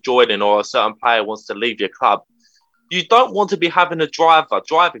before joining, or a certain player wants to leave your club. You don't want to be having a driver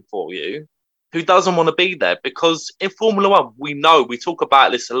driving for you who doesn't want to be there, because in Formula One, we talk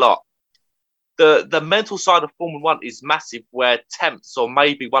about this a lot. the mental side of Formula One is massive, where tenths or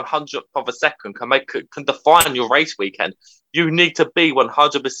maybe 100th of a second can define your race weekend. You need to be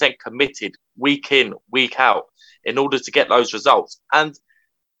 100% committed week in, week out in order to get those results. And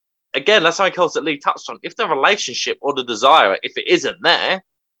again, that's something else that Lee touched on. If the relationship or the desire, if it isn't there,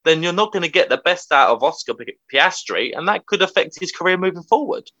 then you're not going to get the best out of Oscar Piastri, and that could affect his career moving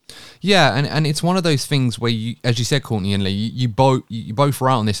forward. Yeah, and it's one of those things where, you, as you said, Courtney and Lee, you both were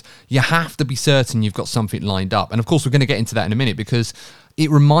out on this. You have to be certain you've got something lined up. And of course, we're going to get into that in a minute, because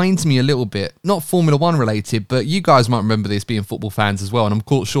it reminds me a little bit, not Formula One related, but you guys might remember this being football fans as well, and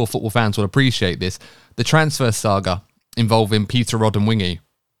I'm sure football fans will appreciate this. The transfer saga involving Peter Rod and Wingy,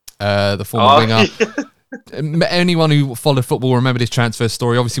 the former winger. Anyone who followed football will remember this transfer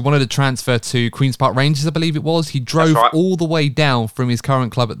story. Obviously, wanted to transfer to Queen's Park Rangers, I believe it was. He drove all the way down from his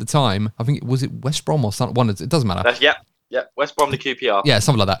current club at the time. I think it was West Brom or something. It doesn't matter. Yeah, West Brom to QPR. Yeah,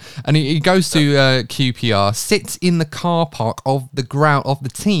 something like that. And he goes to QPR, sits in the car park of the ground of the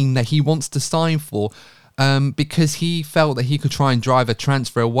team that he wants to sign for, because he felt that he could try and drive a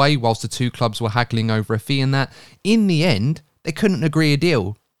transfer away whilst the two clubs were haggling over a fee, and that in the end they couldn't agree a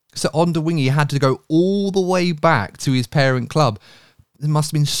deal. So Onda Wingy had to go all the way back to his parent club. It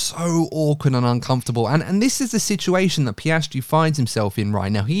must have been so awkward and uncomfortable. And this is the situation that Piastri finds himself in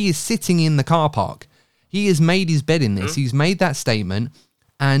right now. He is sitting in the car park. He has made his bed in this. He's made that statement.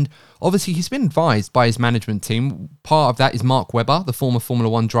 And obviously he's been advised by his management team. Part of that is Mark Webber, the former Formula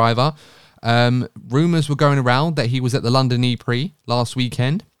One driver. Rumours were going around that he was at the London E-Prix last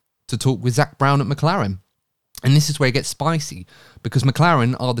weekend to talk with Zach Brown at McLaren. And this is where it gets spicy, because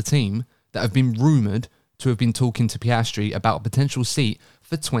McLaren are the team that have been rumoured to have been talking to Piastri about a potential seat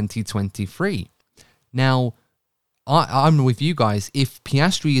for 2023. Now, I'm with you guys. If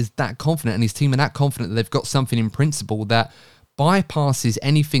Piastri is that confident and his team are that confident that they've got something in principle that bypasses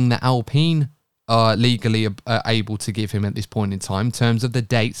anything that Alpine are legally able to give him at this point in time, in terms of the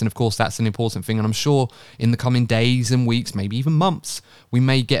dates, and of course that's an important thing, and I'm sure in the coming days and weeks, maybe even months, we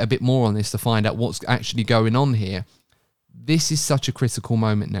may get a bit more on this to find out what's actually going on here. This is such a critical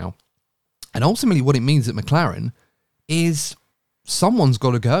moment now. And ultimately what it means at McLaren is someone's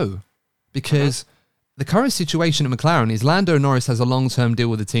got to go, because the current situation at McLaren is Lando Norris has a long-term deal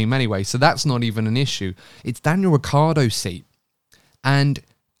with the team anyway, so that's not even an issue. It's Daniel Ricciardo's seat. And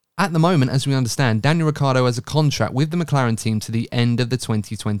at the moment, as we understand, Daniel Ricciardo has a contract with the McLaren team to the end of the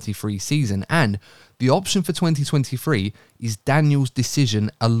 2023 season, and the option for 2023 is Daniel's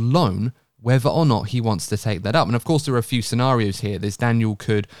decision alone whether or not he wants to take that up. And of course, there are a few scenarios here. There's Daniel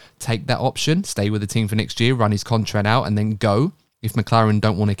could take that option, stay with the team for next year, run his contract out, and then go if McLaren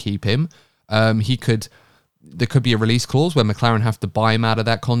don't want to keep him. There could be a release clause where McLaren have to buy him out of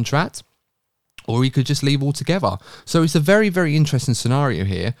that contract, or he could just leave altogether. So it's a very, very interesting scenario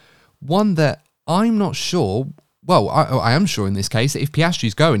here. One that I'm not sure, well, I am sure in this case, that if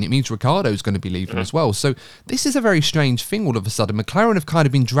Piastri's going, it means Ricciardo's going to be leaving as well. So this is a very strange thing all of a sudden. McLaren have kind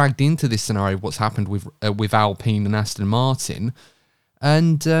of been dragged into this scenario of what's happened with Alpine and Aston Martin.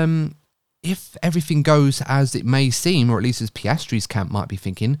 And if everything goes as it may seem, or at least as Piastri's camp might be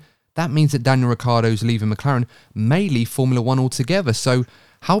thinking, that means that Daniel Ricciardo's leaving McLaren, may leave Formula One altogether. So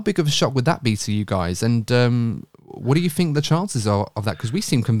how big of a shock would that be to you guys? And what do you think the chances are of that? Because we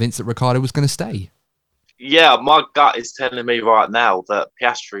seem convinced that Ricciardo was going to stay. Yeah, my gut is telling me right now that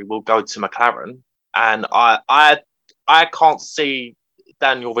Piastri will go to McLaren, and I can't see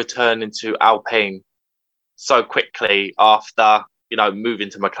Daniel returning to Alpine so quickly after moving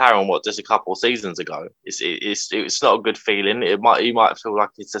to McLaren. Just a couple of seasons ago. It's not a good feeling. He might feel like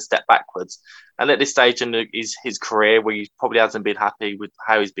it's a step backwards, and at this stage in his career, where he probably hasn't been happy with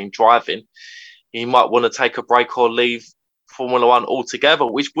how he's been driving, he might want to take a break or leave Formula One altogether,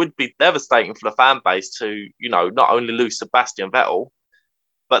 which would be devastating for the fan base to, not only lose Sebastian Vettel,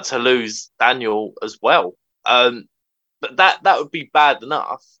 but to lose Daniel as well. But that would be bad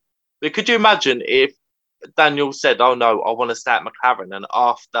enough. But could you imagine if Daniel said, "Oh no, I want to stay at McLaren," and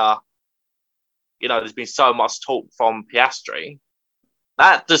after, there's been so much talk from Piastri,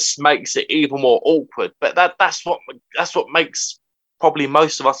 that just makes it even more awkward. But that's what makes probably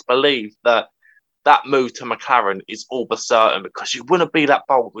most of us believe that move to McLaren is all but certain, because you wouldn't be that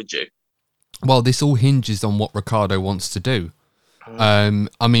bold, would you? Well, this all hinges on what Ricciardo wants to do.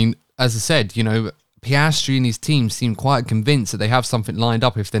 I mean, as I said, Piastri and his team seem quite convinced that they have something lined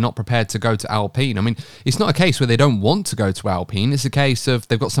up if they're not prepared to go to Alpine. I mean, it's not a case where they don't want to go to Alpine. It's a case of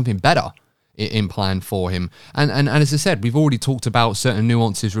they've got something better in plan for him. And as I said, we've already talked about certain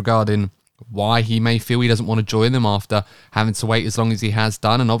nuances regarding why he may feel he doesn't want to join them after having to wait as long as he has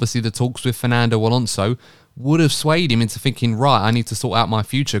done. And obviously the talks with Fernando Alonso would have swayed him into thinking, right, I need to sort out my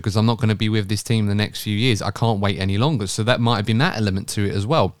future because I'm not going to be with this team the next few years. I can't wait any longer. So that might have been that element to it as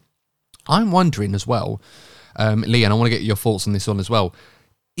well. I'm wondering as well, Lee, and I want to get your thoughts on this one as well.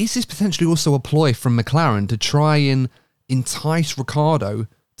 Is this potentially also a ploy from McLaren to try and entice Ricciardo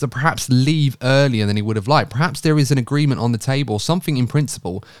to perhaps leave earlier than he would have liked? Perhaps there is an agreement on the table, something in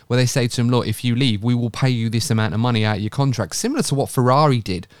principle, where they say to him, look, if you leave, we will pay you this amount of money out of your contract, similar to what Ferrari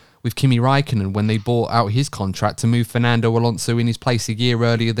did with Kimi Raikkonen when they bought out his contract to move Fernando Alonso in his place a year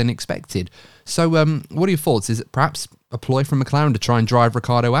earlier than expected. So what are your thoughts? Is it perhaps a ploy from McLaren to try and drive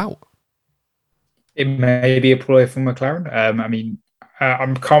Ricciardo out? It may be a ploy from McLaren.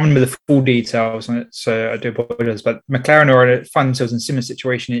 I'm can't remember the full details on it, so I do apologize. But McLaren find themselves in a similar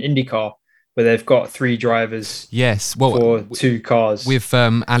situation in IndyCar, where they've got 3 drivers for 2 cars. With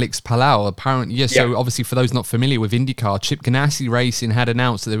Alex Palou, apparently. Yes, yeah. So obviously for those not familiar with IndyCar, Chip Ganassi Racing had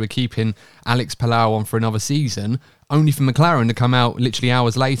announced that they were keeping Alex Palou on for another season, only for McLaren to come out literally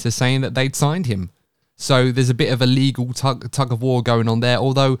hours later saying that they'd signed him. So there's a bit of a legal tug of war going on there,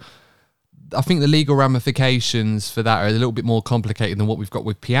 although I think the legal ramifications for that are a little bit more complicated than what we've got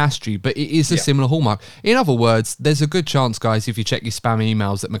with Piastri, but it is a similar hallmark. In other words, there's a good chance, guys, if you check your spam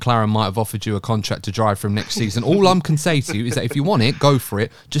emails, that McLaren might have offered you a contract to drive from next season. All I can say to you is that if you want it, go for it.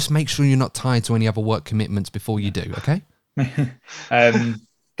 Just make sure you're not tied to any other work commitments before you do, okay?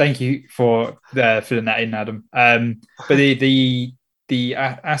 Thank you for filling that in, Adam. But the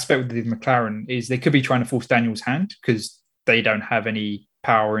aspect with McLaren is they could be trying to force Daniel's hand because they don't have any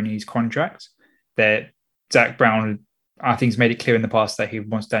power in his contract. That Zach Brown, I think, has made it clear in the past that he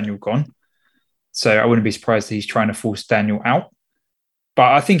wants Daniel gone. So I wouldn't be surprised that he's trying to force Daniel out.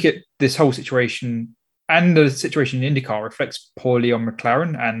 But I think this whole situation and the situation in IndyCar reflects poorly on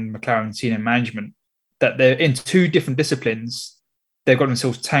McLaren and McLaren senior management, that they're in 2 different disciplines. They've got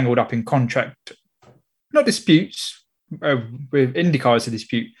themselves tangled up in contract, not disputes. With IndyCar is a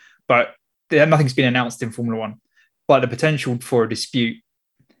dispute, but nothing's been announced in Formula One. But the potential for a dispute,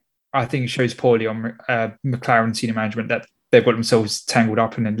 I think, shows poorly on McLaren senior management, that they've got themselves tangled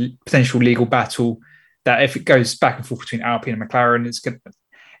up in a potential legal battle that, if it goes back and forth between Alpine and McLaren, it's going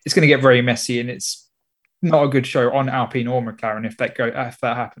to get very messy, and it's not a good show on Alpine or McLaren if that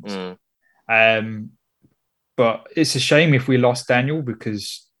happens. But it's a shame if we lost Daniel,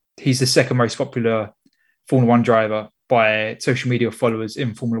 because he's the second most popular Formula One driver by social media followers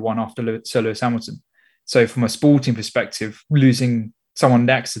in Formula One after Sir Lewis Hamilton. So from a sporting perspective, losing someone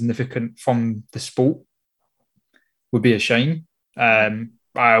that significant from the sport would be a shame. I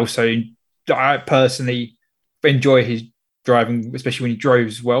personally enjoy his driving, especially when he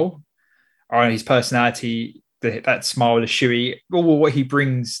drives well. His personality, that smile, the shoey, all what he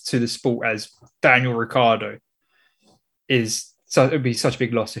brings to the sport as Daniel Ricciardo it would be such a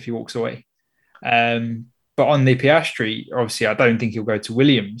big loss if he walks away. But on the Piastri, obviously, I don't think he'll go to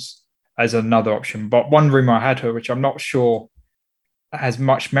Williams as another option. But one rumor I had heard, which I'm not sure has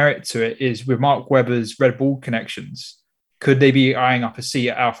much merit to it, is with Mark Webber's Red Bull connections, could they be eyeing up a seat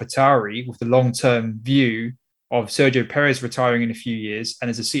at AlphaTauri with the long-term view of Sergio Perez retiring in a few years and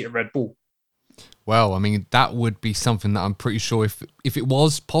as a seat at Red Bull? Well, I mean, that would be something that I'm pretty sure if it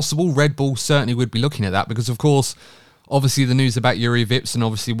was possible, Red Bull certainly would be looking at that, because, of course, obviously the news about Yuri Vips and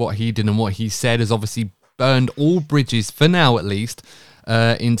obviously what he did and what he said has obviously burned all bridges, for now at least,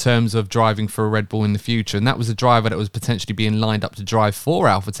 in terms of driving for a Red Bull in the future. And that was a driver that was potentially being lined up to drive for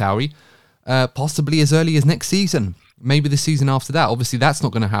AlphaTauri, possibly as early as next season, maybe the season after that. Obviously, that's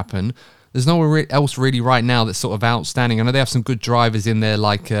not going to happen. There's nowhere else really right now that's sort of outstanding. I know they have some good drivers in there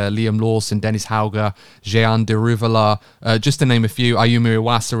like Liam Lawson, Dennis Hauger, Jean de Rivela, just to name a few, Ayumu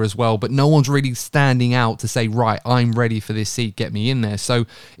Iwasa as well, but no one's really standing out to say, right, I'm ready for this seat, get me in there. So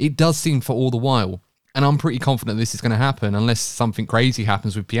it does seem for all the while, and I'm pretty confident this is going to happen, unless something crazy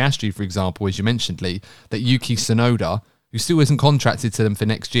happens with Piastri, for example, as you mentioned, Lee, that Yuki Tsunoda, who still isn't contracted to them for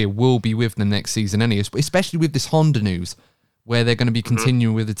next year, will be with them next season anyway, especially with this Honda news, where they're going to be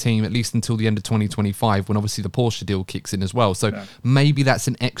continuing with the team at least until the end of 2025, when obviously the Porsche deal kicks in as well. So maybe that's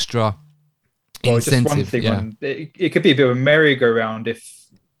an extra incentive. Just one thing, it could be a bit of a merry-go-round if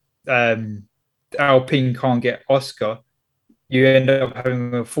Alpine can't get Oscar. You end up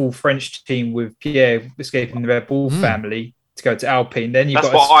having a full French team with Pierre escaping the Red Bull family to go to Alpine. Then you've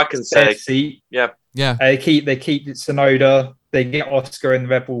That's got what I can say. Seat. Yeah. They keep Tsunoda. They get Oscar in the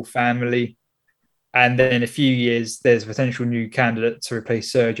Red Bull family. And then in a few years, there's a potential new candidate to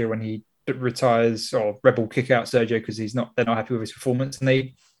replace Sergio when he retires, or Red Bull kick out Sergio because they're not happy with his performance, and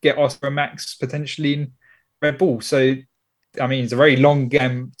they get Oscar and Max potentially in Red Bull. So I mean, it's a very long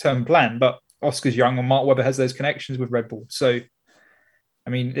term plan, but Oscar's young and Mark Webber has those connections with Red Bull. So, I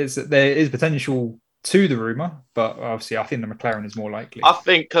mean, there is potential to the rumor, but obviously, I think the McLaren is more likely. I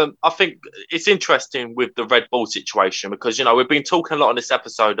think it's interesting with the Red Bull situation because we've been talking a lot on this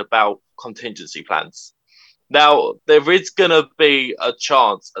episode about contingency plans. Now, there is going to be a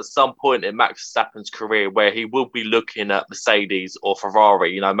chance at some point in Max Verstappen's career where he will be looking at Mercedes or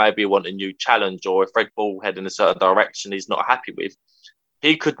Ferrari. Maybe he want a new challenge, or if Red Bull head in a certain direction he's not happy with,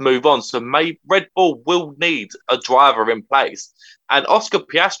 he could move on. So maybe Red Bull will need a driver in place. And Oscar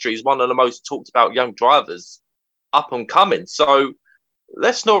Piastri is one of the most talked about young drivers up and coming. So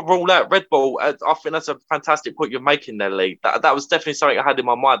let's not rule out Red Bull. I think that's a fantastic point you're making there, Lee. That was definitely something I had in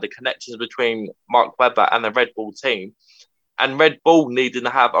my mind, the connections between Mark Webber and the Red Bull team. And Red Bull needing to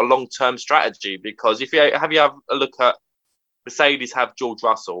have a long-term strategy because if you have a look at Mercedes have George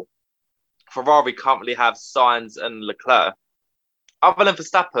Russell, Ferrari currently have Sainz and Leclerc. Other than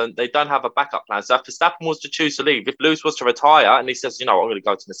Verstappen, they don't have a backup plan. So if Verstappen was to choose to leave, if Lewis was to retire and he says, I'm going to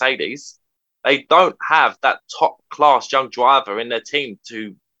go to Mercedes, they don't have that top-class young driver in their team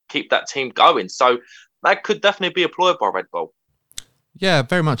to keep that team going. So that could definitely be employed by Red Bull. Yeah,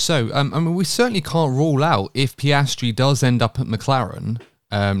 very much so. I mean, we certainly can't rule out if Piastri does end up at McLaren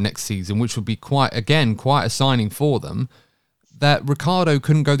next season, which would be quite a signing for them, that Ricciardo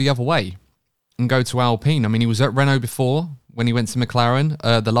couldn't go the other way and go to Alpine. I mean, he was at Renault before when he went to McLaren,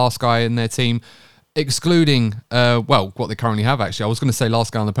 the last guy in their team, excluding, what they currently have, actually. I was going to say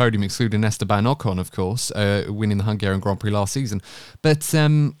last guy on the podium, excluding Esteban Ocon, of course, winning the Hungarian Grand Prix last season. But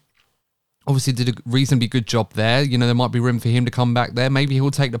obviously did a reasonably good job there. There might be room for him to come back there. Maybe he'll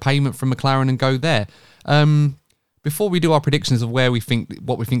take the payment from McLaren and go there. Before we do our predictions of what we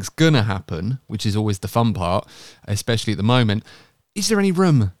think's going to happen, which is always the fun part, especially at the moment, is there any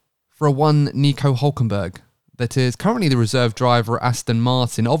room for a one Nico Hülkenberg that is currently the reserve driver at Aston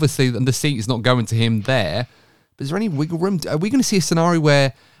Martin? Obviously, the seat is not going to him there, but is there any wiggle room? Are we going to see a scenario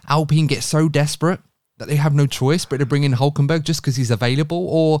where Alpine gets so desperate that they have no choice but to bring in Hülkenberg just because he's available?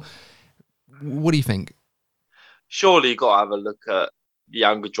 Or what do you think? Surely you've got to have a look at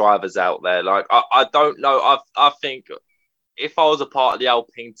younger drivers out there. Like, I don't know. I think if I was a part of the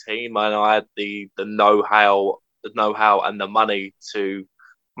Alpine team and I had the know-how and the money to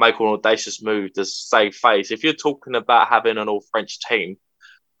make an audacious move to save face. If you're talking about having an all-French team,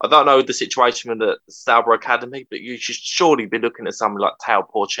 I don't know the situation with the Sauber Academy, but you should surely be looking at something like Tao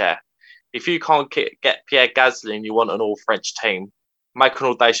Pourchaire. If you can't get Pierre Gasly and you want an all-French team, make an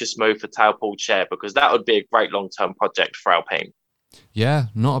audacious move for Tao Pourchaire because that would be a great long-term project for Alpine. Yeah,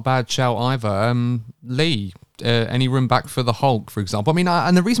 not a bad shout either. Lee, any room back for the Hulk, for example? I mean,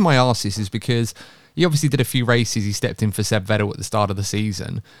 and the reason why I ask this is because he obviously did a few races. He stepped in for Seb Vettel at the start of the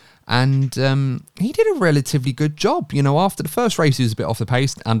season. And he did a relatively good job. After the first race, he was a bit off the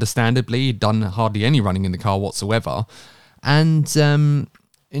pace, understandably. He'd done hardly any running in the car whatsoever. And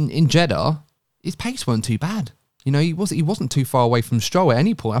in Jeddah, his pace weren't too bad. He wasn't too far away from Stroll at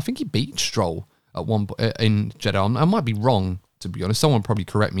any point. I think he beat Stroll at one in Jeddah. I might be wrong, to be honest. Someone probably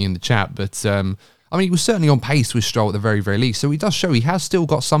correct me in the chat. But, I mean, he was certainly on pace with Stroll at the very, very least. So he does show he has still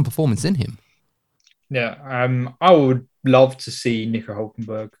got some performance in him. Yeah, I would love to see Nico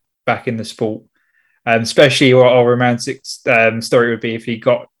Hülkenberg back in the sport, especially what a romantic story would be if he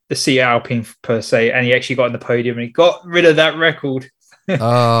got the seat at Alpine per se, and he actually got in the podium and he got rid of that record for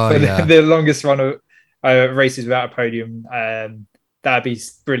the longest run of races without a podium. That'd be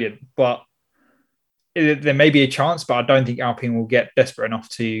brilliant. But there may be a chance, but I don't think Alpine will get desperate enough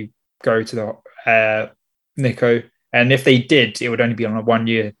to go to the Nico. And if they did, it would only be on a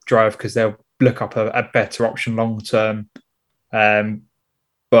 1-year drive because they'll look up a better option long term.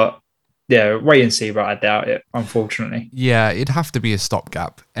 But yeah, wait and see, but I doubt it, unfortunately. Yeah, it'd have to be a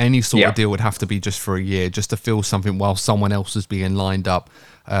stopgap. Any sort of deal would have to be just for a year, just to fill something while someone else was being lined up.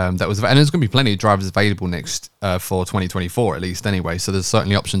 And there's going to be plenty of drivers available next for 2024 at least anyway, so there's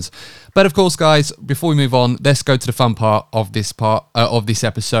certainly options. But of course, guys, before we move on, let's go to the fun part of this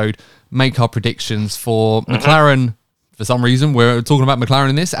episode, make our predictions for McLaren. For some reason, we're talking about McLaren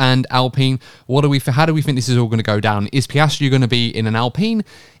in this, and Alpine. How do we think this is all going to go down? Is Piastri going to be in an Alpine?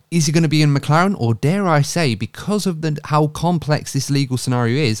 Is he going to be in McLaren? Or dare I say, because of how complex this legal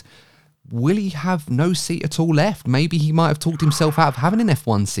scenario is, will he have no seat at all left? Maybe he might have talked himself out of having an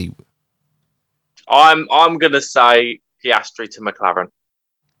F1 seat. I'm going to say Piastri to McLaren.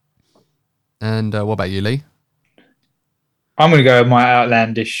 And what about you, Lee? I'm going to go with my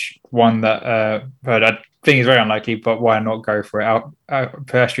outlandish one that I think is very unlikely, but why not go for it?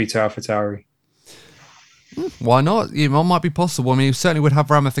 Piastri to AlphaTauri. Why not? It might be possible. I mean, it certainly would have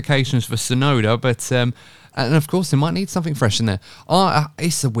ramifications for Tsunoda, but and of course, they might need something fresh in there.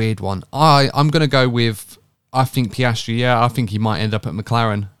 It's a weird one. I'm going to go with, I think Piastri. Yeah, I think he might end up at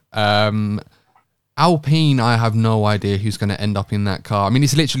McLaren. Alpine, I have no idea who's going to end up in that car. I mean,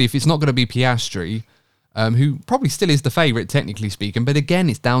 it's literally, if it's not going to be Piastri, who probably still is the favourite, technically speaking, but again,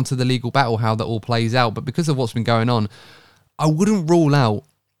 it's down to the legal battle, how that all plays out. But because of what's been going on, I wouldn't rule out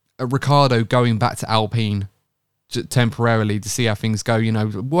Ricciardo going back to Alpine temporarily to see how things go. You know,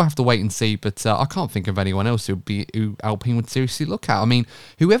 we'll have to wait and see, but I can't think of anyone else who Alpine would seriously look at. I mean,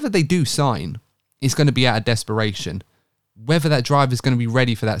 whoever they do sign is going to be out of desperation. Whether that driver is going to be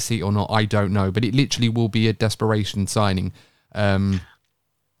ready for that seat or not, I don't know, but it literally will be a desperation signing.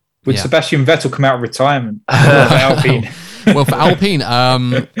 Would Sebastian Vettel come out of retirement for Alpine? Well, for Alpine,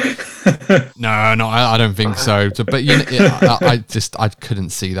 no, I don't think so. But you know, I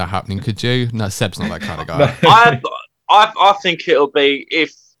couldn't see that happening. Could you? No, Seb's not that kind of guy. I think it'll be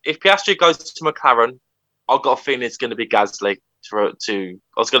if Piastri goes to McLaren, I've got a feeling it's going to be Gasly to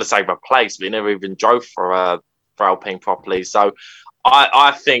I was going to say replace, but he never even drove for Alpine properly. So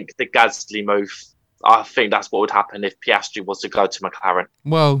I think the Gasly move, I think that's what would happen if Piastri was to go to McLaren.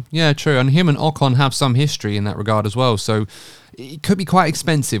 Well, yeah, true. And him and Ocon have some history in that regard as well. So it could be quite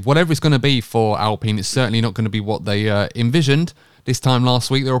expensive. Whatever it's going to be for Alpine, it's certainly not going to be what they envisioned. This time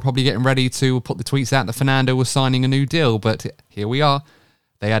last week, they were probably getting ready to put the tweets out that Fernando was signing a new deal. But here we are.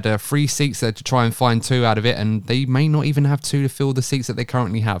 They had 3 seats there to try and find 2 out of it. And they may not even have 2 to fill the seats that they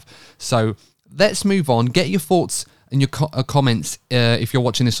currently have. So let's move on. Get your thoughts and your comments if you're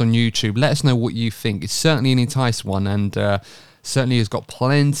watching this on YouTube. Let us know what you think. It's certainly an enticing one, and certainly has got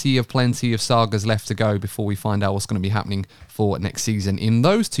plenty of sagas left to go before we find out what's going to be happening for next season in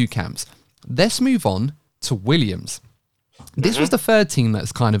those 2 camps. Let's move on to Williams. This was the third team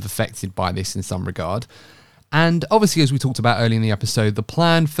that's kind of affected by this in some regard. And obviously, as we talked about earlier in the episode, the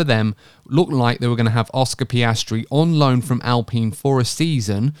plan for them looked like they were going to have Oscar Piastri on loan from Alpine for a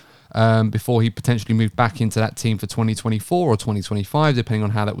season, before he potentially moved back into that team for 2024 or 2025, depending on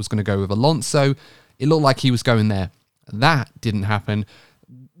how that was going to go with Alonso. It looked like he was going there. That didn't happen.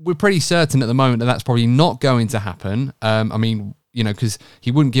 We're pretty certain at the moment that that's probably not going to happen. I mean, you know, because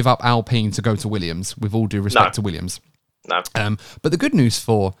he wouldn't give up Alpine to go to Williams, with all due respect to Williams. No. But the good news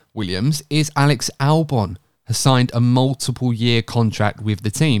for Williams is Alex Albon has signed a multiple-year contract with the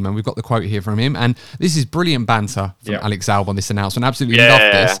team. And we've got the quote here from him. And this is brilliant banter from Alex Albon, this announcement. Absolutely love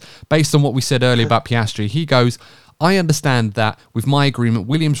this. Based on what we said earlier about Piastri, he goes, I understand that with my agreement,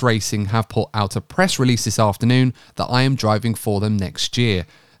 Williams Racing have put out a press release this afternoon that I am driving for them next year.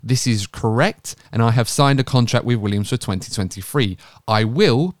 This is correct, and I have signed a contract with Williams for 2023. I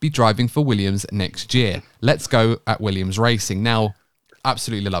will be driving for Williams next year. Let's go at Williams Racing. Now,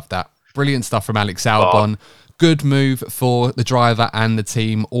 absolutely love that. Brilliant stuff from Alex Albon. Good move for the driver and the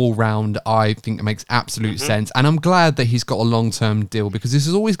team all round. I think it makes absolute sense. And I'm glad that he's got a long-term deal, because this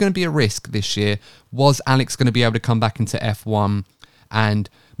is always going to be a risk this year. Was Alex going to be able to come back into F1 and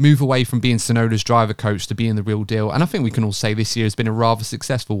move away from being Tsunoda's driver coach to being the real deal? And I think we can all say this year has been a rather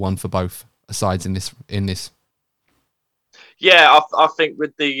successful one for both sides in this. Yeah, I think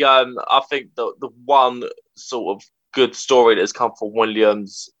with the I think the one sort of good story that has come from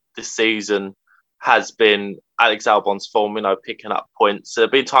Williams this season has been Alex Albon's form, you know, picking up points. There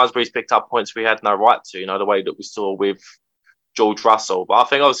have been times where he's picked up points we had no right to, you know, the way that we saw with George Russell. But I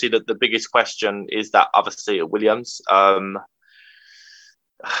think obviously that the biggest question is that other seat at Williams.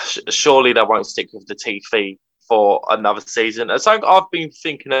 Surely they won't stick with the TV for another season. And something I've been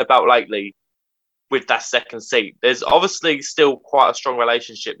thinking about lately with that second seat, there's obviously still quite a strong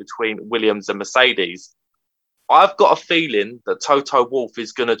relationship between Williams and Mercedes. I've got a feeling that Toto Wolff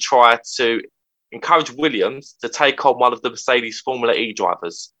is going to try to encourage Williams to take on one of the Mercedes Formula E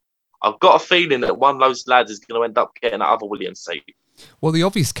drivers. I've got a feeling that one of those lads is going to end up getting that other Williams seat. Well, the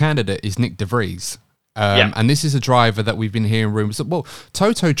obvious candidate is Nick De Vries. And this is a driver that we've been hearing rumours. Well,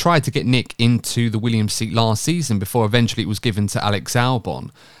 Toto tried to get Nick into the Williams seat last season before eventually it was given to Alex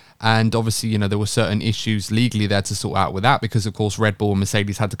Albon. And obviously, you know, there were certain issues legally there to sort out with that, because, of course, Red Bull and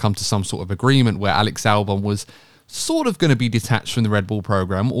Mercedes had to come to some sort of agreement where Alex Albon was sort of going to be detached from the Red Bull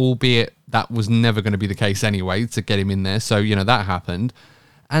program, albeit that was never going to be the case anyway to get him in there. So, you know, that happened.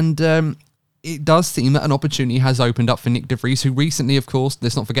 And it does seem that an opportunity has opened up for Nick De Vries, who recently, of course,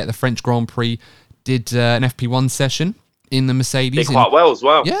 let's not forget the French Grand Prix, did an FP1 session in the Mercedes. Did quite well as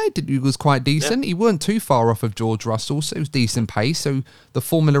well. Yeah, it was quite decent. Yeah. He weren't too far off of George Russell, so it was decent pace. So the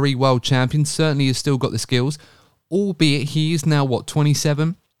Formula E world champion certainly has still got the skills, albeit he is now,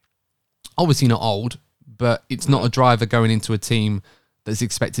 27? Obviously not old, but it's not a driver going into a team that's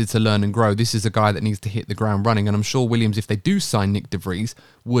expected to learn and grow. This is a guy that needs to hit the ground running, and I'm sure Williams, if they do sign Nick de Vries,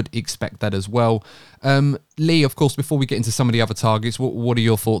 would expect that as well. Lee, of course, before we get into some of the other targets, what are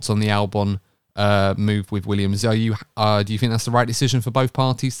your thoughts on the Albon move with Williams? Do you think that's the right decision for both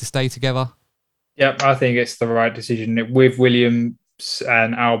parties to stay together? Yep, I think it's the right decision. With Williams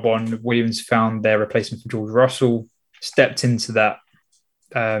and Albon, Williams found their replacement for George Russell, stepped into that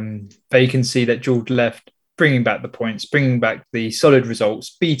vacancy that George left, bringing back the points, bringing back the solid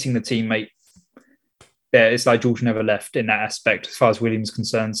results, beating the teammate. Yeah, it's like George never left in that aspect as far as Williams is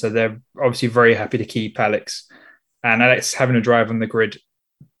concerned. So they're obviously very happy to keep Alex. And Alex having a drive on the grid,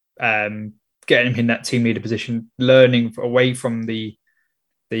 getting him in that team leader position, learning away from the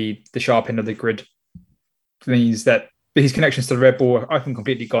sharp end of the grid means that his connections to the Red Bull are, I think,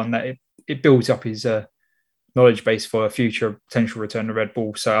 completely gone. That it builds up his knowledge base for a future potential return to Red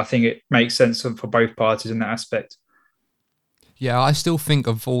Bull. So I think it makes sense for both parties in that aspect. Yeah, I still think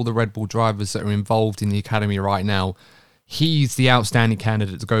of all the Red Bull drivers that are involved in the academy right now, he's the outstanding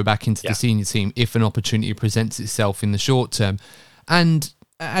candidate to go back into the senior team if an opportunity presents itself in the short term. And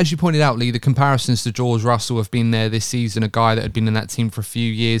as you pointed out, Lee, the comparisons to George Russell have been there this season, a guy that had been in that team for a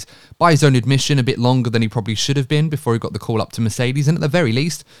few years, by his own admission, a bit longer than he probably should have been before he got the call up to Mercedes. And at the very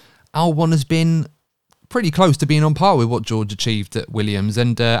least, Albon has been pretty close to being on par with what George achieved at Williams,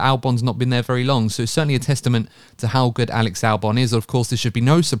 and Albon's not been there very long, so it's certainly a testament to how good Alex Albon is. Of course, this should be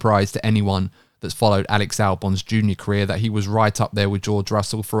no surprise to anyone that's followed Alex Albon's junior career that he was right up there with George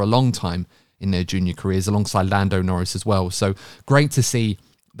Russell for a long time in their junior careers, alongside Lando Norris as well. So great to see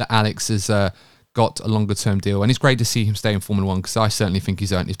that Alex has got a longer term deal, and it's great to see him stay in Formula One, because I certainly think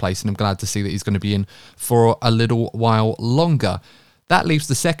he's earned his place, and I'm glad to see that he's going to be in for a little while longer. That leaves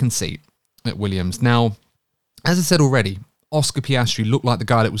the second seat at Williams. Now, as I said already, Oscar Piastri looked like the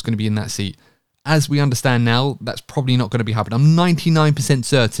guy that was going to be in that seat. As we understand now, that's probably not going to be happening. I'm 99%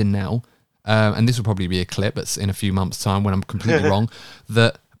 certain now, and this will probably be a clip that's in a few months' time when I'm completely wrong,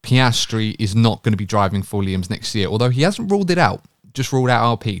 that Piastri is not going to be driving for Williams next year, although he hasn't ruled it out, just ruled out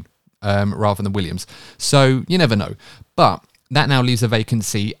Alpine rather than Williams. So you never know. But that now leaves a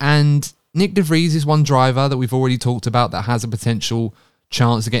vacancy, and Nick de Vries is one driver that we've already talked about that has a potential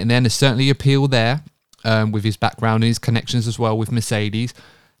chance of getting there, and there's certainly appeal there. With his background and his connections as well with Mercedes.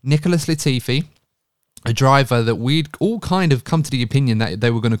 Nicholas Latifi, a driver that we'd all kind of come to the opinion that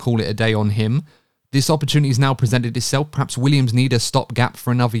they were going to call it a day on him. This opportunity has now presented itself. Perhaps Williams need a stopgap for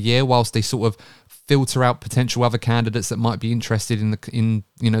another year whilst they sort of filter out potential other candidates that might be interested in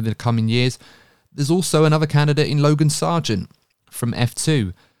the coming years. There's also another candidate in Logan Sargent from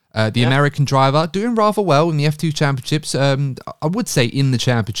F2. The American driver doing rather well in the F2 championships. I would say in the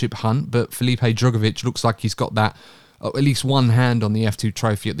championship hunt, but Felipe Drugovich looks like he's got that at least one hand on the F2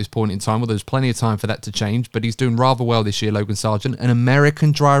 trophy at this point in time. Well, there's plenty of time for that to change, but he's doing rather well this year, Logan Sargent. An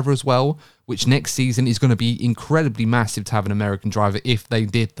American driver as well, which next season is going to be incredibly massive to have an American driver if they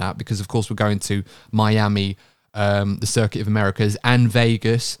did that, because of course we're going to Miami, the Circuit of Americas, and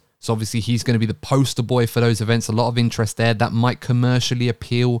Vegas. So obviously he's going to be the poster boy for those events. A lot of interest there. That might commercially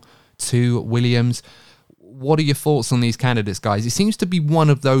appeal to Williams. What are your thoughts on these candidates, guys? It seems to be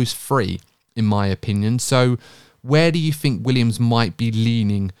one of those three, in my opinion. So where do you think Williams might be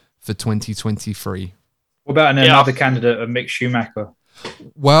leaning for 2023? What about another candidate of Mick Schumacher?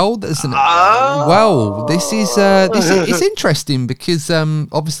 Well, there's this is it's interesting because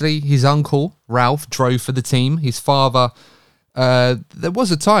obviously his uncle Ralph drove for the team. His father. There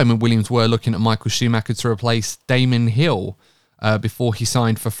was a time when Williams were looking at Michael Schumacher to replace Damon Hill before he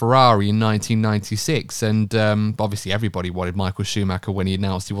signed for Ferrari in 1996. And obviously everybody wanted Michael Schumacher when he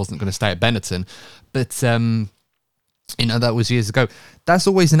announced he wasn't going to stay at Benetton. But, that was years ago. That's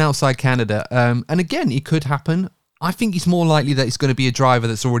always an outside candidate. And again, it could happen. I think it's more likely that it's going to be a driver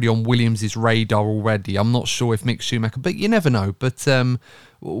that's already on Williams' radar already. I'm not sure if Mick Schumacher, but you never know. But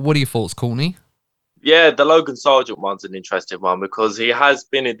what are your thoughts, Courtney? Yeah, the Logan Sargent one's an interesting one because he has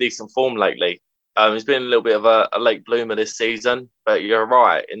been in decent form lately. He's been a little bit of a late bloomer this season, but you're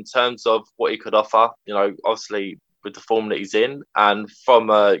right. In terms of what he could offer, obviously with the form that he's in, and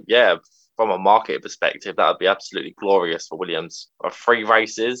from a market perspective, that would be absolutely glorious for Williams. 3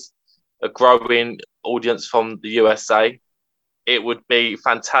 races, a growing audience from the USA. It would be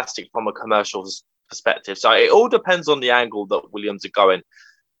fantastic from a commercial perspective. So it all depends on the angle that Williams are going.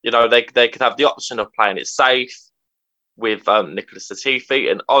 They could have the option of playing it safe with Nicholas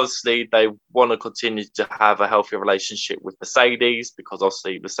Latifi, and obviously they want to continue to have a healthy relationship with Mercedes because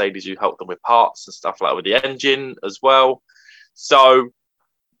obviously Mercedes who help them with parts and stuff like with the engine as well. So,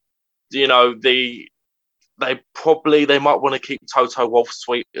 the they might want to keep Toto Wolff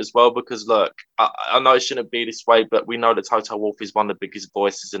sweet as well, because look, I know it shouldn't be this way, but we know that Toto Wolff is one of the biggest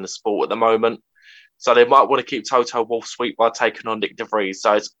voices in the sport at the moment. So they might want to keep Toto Wolff sweet by taking on Nick De Vries.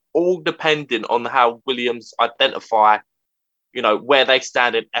 So it's all dependent on how Williams identify, where they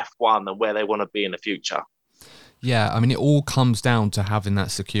stand in F1 and where they want to be in the future. Yeah, I mean, it all comes down to having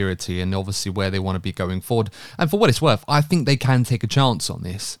that security and obviously where they want to be going forward. And for what it's worth, I think they can take a chance on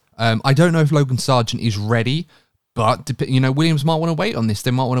this. I don't know if Logan Sargent is ready, but Williams might want to wait on this.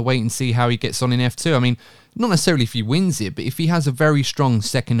 They might want to wait and see how he gets on in F2. I mean, not necessarily if he wins it, but if he has a very strong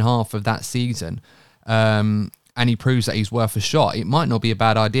second half of that season, and he proves that he's worth a shot, it might not be a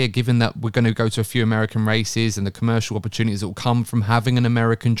bad idea, given that we're going to go to a few American races and the commercial opportunities that will come from having an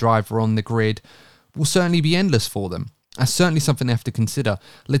American driver on the grid will certainly be endless for them. That's certainly something they have to consider.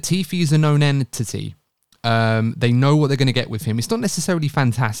 Latifi is a known entity. They know what they're going to get with him. It's not necessarily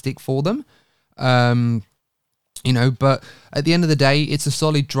fantastic for them, but at the end of the day, it's a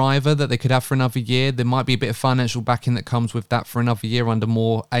solid driver that they could have for another year. There might be a bit of financial backing that comes with that for another year under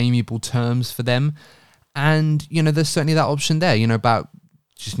more amiable terms for them. And, there's certainly that option there, about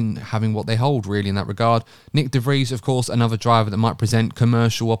just having what they hold, really, in that regard. Nick De Vries, of course, another driver that might present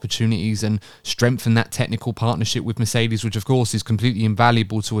commercial opportunities and strengthen that technical partnership with Mercedes, which, of course, is completely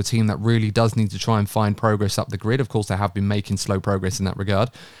invaluable to a team that really does need to try and find progress up the grid. Of course, they have been making slow progress in that regard.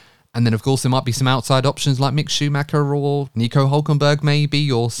 And then, of course, there might be some outside options like Mick Schumacher or Nico Hülkenberg,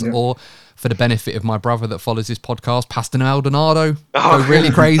 maybe, or for the benefit of my brother that follows this podcast, Pastor Maldonado, go really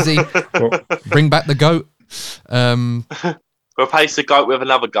crazy, bring back the GOAT. Replace the GOAT with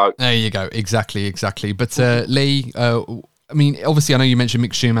another GOAT. There you go. Exactly. But Lee, I mean, obviously, I know you mentioned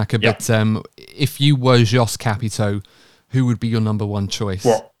Mick Schumacher, but if you were Jos Capito, who would be your number one choice?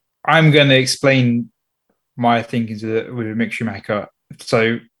 Well, I'm going to explain my thinking with Mick Schumacher.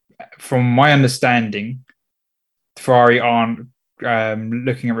 So, from my understanding, Ferrari aren't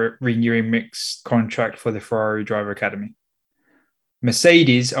looking at renewing Mick's contract for the Ferrari Driver Academy.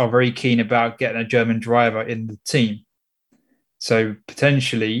 Mercedes are very keen about getting a German driver in the team. So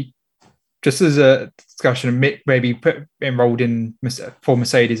potentially, just as a discussion, Mick maybe enrolled in for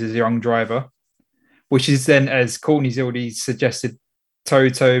Mercedes as a young driver, which is then, as Courtney's already suggested,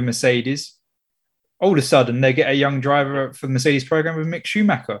 Toto, Mercedes. All of a sudden, they get a young driver for the Mercedes program with Mick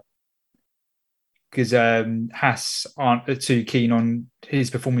Schumacher, because Haas aren't too keen on his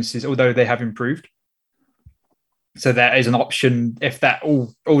performances, although they have improved. So that is an option if that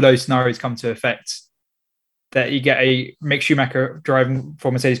all those scenarios come to effect, that you get a Mick Schumacher driving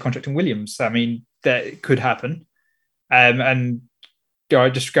for Mercedes contract in Williams. I mean, that could happen. And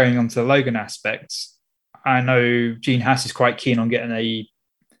just going on to the Logan aspects, I know Gene Haas is quite keen on getting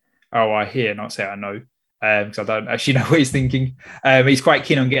I hear, not say I know, because I don't actually know what he's thinking. He's quite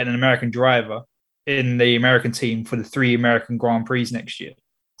keen on getting an American driver in the American team for the 3 American Grand Prix next year.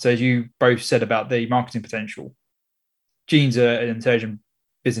 So as you both said about the marketing potential, Gene's an intelligent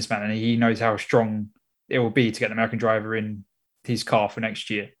businessman, and he knows how strong it will be to get an American driver in his car for next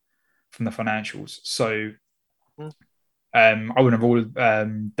year from the financials. So I wouldn't have ruled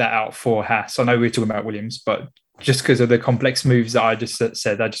that out for Haas. I know we're talking about Williams, but just because of the complex moves that I just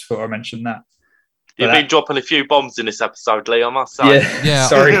said, I just thought I mentioned that. You've been dropping a few bombs in this episode, Lee, I must say. Yeah.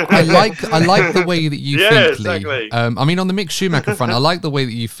 Sorry. I like the way that you think, exactly. Lee. I mean, on the Mick Schumacher front, I like the way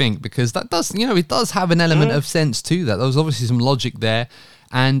that you think, because that does, it does have an element of sense to that. There was obviously some logic there.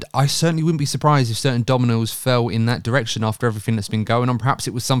 And I certainly wouldn't be surprised if certain dominoes fell in that direction after everything that's been going on. Perhaps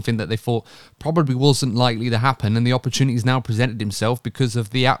it was something that they thought probably wasn't likely to happen, and the opportunity has now presented himself because of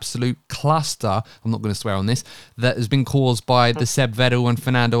the absolute cluster, I'm not going to swear on this, that has been caused by the Seb Vettel and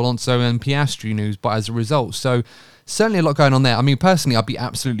Fernando Alonso and Piastri news, but as a result. So certainly a lot going on there. I mean, personally, I'd be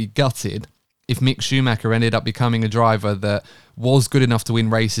absolutely gutted if Mick Schumacher ended up becoming a driver that was good enough to win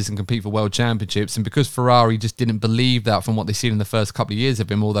races and compete for world championships, and because Ferrari just didn't believe that from what they've seen in the first couple of years of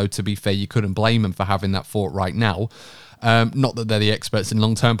him, although to be fair, you couldn't blame them for having that thought right now. Not that they're the experts in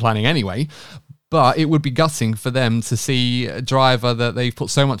long-term planning anyway, but it would be gutting for them to see a driver that they've put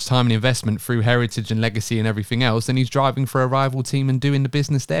so much time and investment through heritage and legacy and everything else, and he's driving for a rival team and doing the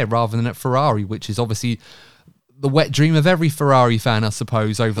business there rather than at Ferrari, which is obviously the wet dream of every Ferrari fan, I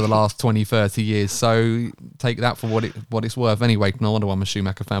suppose, over the last 20, 30 years. So take that for what it's worth. Anyway, no wonder I'm a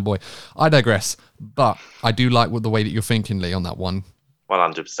Schumacher fanboy. I digress, but I do like the way that you're thinking, Lee, on that one.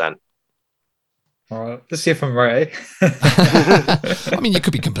 100%. All right, let's see if I'm right. I mean, you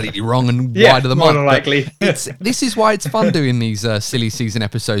could be completely wrong and wide of the mark. More than likely. This is why it's fun doing these silly season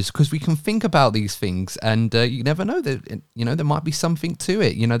episodes, because we can think about these things, and you never know that there might be something to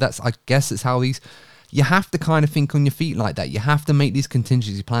it. I guess it's how these you have to kind of think on your feet like that. You have to make these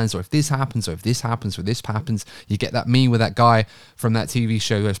contingency plans, or if this happens, or if this happens, or this happens. You get that meme with that guy from that TV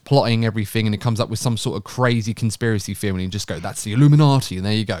show who's plotting everything, and it comes up with some sort of crazy conspiracy theory, and you just go, that's the Illuminati, and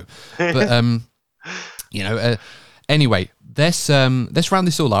there you go. But, anyway, let's round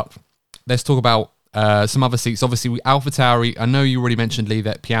this all up. Let's talk about some other seats. Obviously, AlphaTauri, I know you already mentioned, Lee,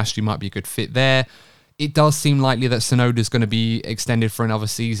 that Piastri might be a good fit there. It does seem likely that Tsunoda's going to be extended for another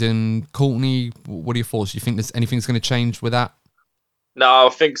season. Courtney, what are your thoughts? Do you think anything's going to change with that? No, I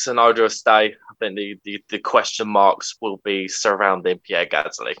think Tsunoda will stay. I think the question marks will be surrounding Pierre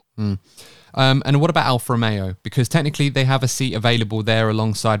Gasly. And what about Alfa Romeo? Because technically they have a seat available there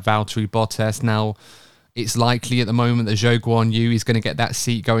alongside Valtteri Bottas. Now, it's likely at the moment that Zhou Guanyu is going to get that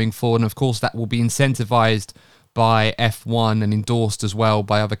seat going forward. And of course, that will be incentivized by F1 and endorsed as well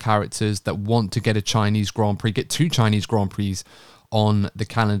by other characters that want to get a Chinese Grand Prix, get 2 Chinese Grand Prix on the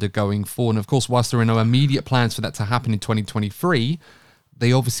calendar going forward. And of course, whilst there are no immediate plans for that to happen in 2023,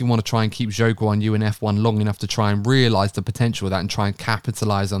 they obviously want to try and keep Zhou Guanyu in F1 long enough to try and realise the potential of that and try and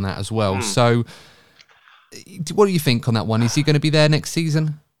capitalise on that as well. So what do you think on that one? Is he going to be there next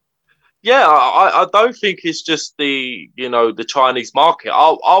season? Yeah, I don't think it's just the Chinese market.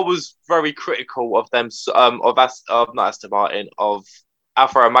 I was very critical of them of not Aston Martin, of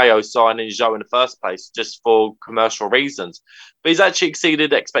Alfa Romeo signing Zhou in the first place just for commercial reasons. But he's actually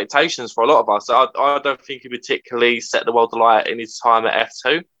exceeded expectations for a lot of us. I don't think he particularly set the world alight in his time at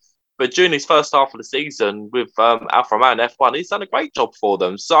F2. But during his first half of the season with Alfa Romeo and F1, he's done a great job for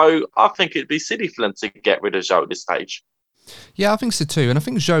them. So I think it'd be silly for them to get rid of Zhou at this stage. Yeah, I think so too. And I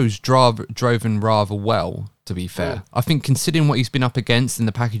think Zhou's driven rather well, to be fair. I think considering what he's been up against and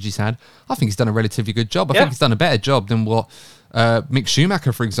the package he's had, I think he's done a relatively good job. I think he's done a better job than what Mick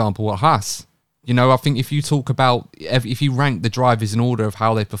Schumacher, for example, at Haas. I think if you talk about, if you rank the drivers in order of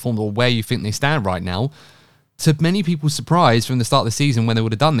how they've performed or where you think they stand right now, to many people's surprise from the start of the season when they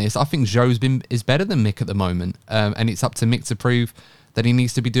would have done this, I think Zhou is better than Mick at the moment. And it's up to Mick to prove that he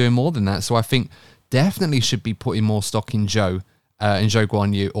needs to be doing more than that. So I think definitely should be putting more stock in Zhou and Zhou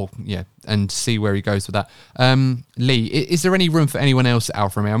Guanyu, and see where he goes with that. Lee, is there any room for anyone else at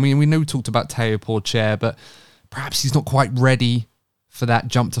Alfa Romeo? I mean, we know we talked about Teo Pourchaire, but perhaps he's not quite ready for that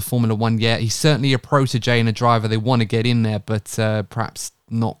jump to Formula One yet. He's certainly a protege and a driver they want to get in there, but perhaps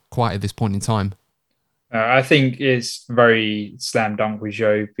not quite at this point in time. I think it's very slam dunk with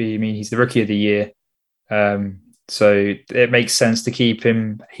Zhou. I mean, he's the rookie of the year. So it makes sense to keep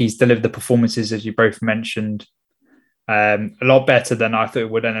him. He's delivered the performances, as you both mentioned, a lot better than I thought it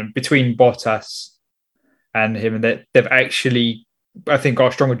would. And between Bottas and him, they've actually, I think, got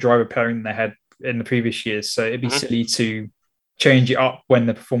a stronger driver pairing than they had in the previous years. So it'd be silly to change it up when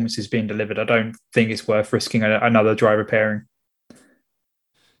the performance is being delivered. I don't think it's worth risking another driver pairing.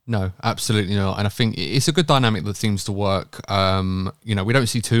 No, absolutely not. And I think it's a good dynamic that seems to work. We don't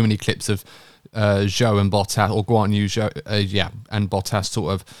see too many clips of Zhou and Bottas, or Guanyu, and Bottas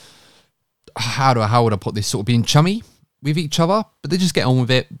sort of, how would I put this, sort of being chummy with each other, but they just get on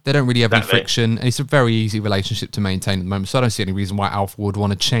with it. They don't really have any friction, and it's a very easy relationship to maintain at the moment. So I don't see any reason why Alfa would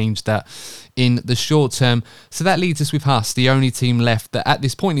want to change that in the short term. So that leaves us with Haas, the only team left that at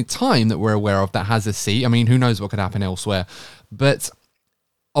this point in time that we're aware of that has a seat. I mean, who knows what could happen elsewhere, but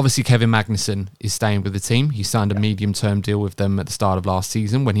obviously, Kevin Magnussen is staying with the team. He signed a medium-term deal with them at the start of last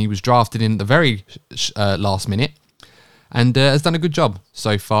season when he was drafted in at the very last minute, and has done a good job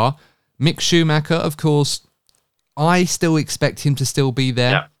so far. Mick Schumacher, of course, I still expect him to still be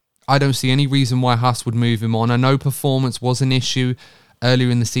there. Yeah. I don't see any reason why Haas would move him on. I know performance was an issue earlier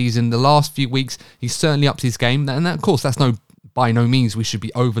in the season. The last few weeks, he's certainly upped his game. And that, of course, that's by no means we should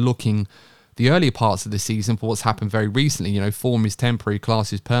be overlooking the earlier parts of the season for what's happened very recently. Form is temporary,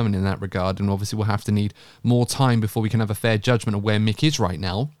 class is permanent in that regard, and obviously we'll have to need more time before we can have a fair judgment of where Mick is right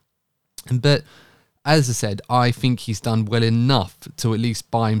now. But as I said, I think he's done well enough to at least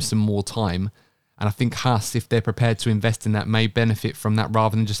buy him some more time, and I think Haas, if they're prepared to invest in that, may benefit from that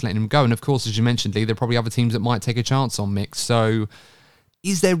rather than just letting him go. And of course, as you mentioned, Lee, there are probably other teams that might take a chance on Mick. So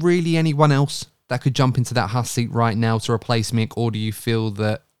is there really anyone else that could jump into that Haas seat right now to replace Mick, or do you feel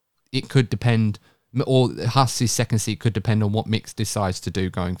that it could depend, or Haas's second seat could depend on what Mick decides to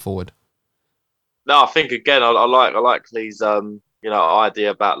do going forward? No, I think again, I like Lee's idea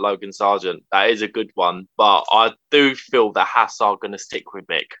about Logan Sargent. That is a good one, but I do feel that Haas are going to stick with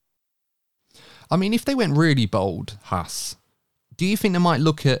Mick. I mean, if they went really bold, Haas, do you think they might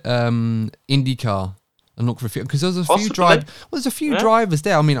look at IndyCar and look for a few? Because there's a few drivers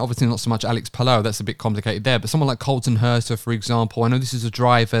there. I mean, obviously not so much Alex Palou, that's a bit complicated there, but someone like Colton Herta, for example. I know this is a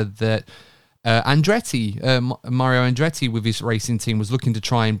driver that Andretti, Mario Andretti with his racing team was looking to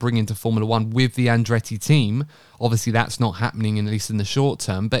try and bring into Formula One with the Andretti team. Obviously, that's not happening, at least in the short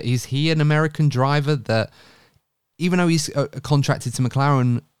term. But is he an American driver that, even though he's contracted to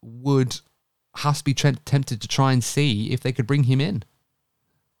McLaren, has to be tempted to try and see if they could bring him in?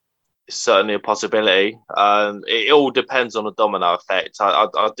 It's certainly a possibility. It all depends on the domino effect.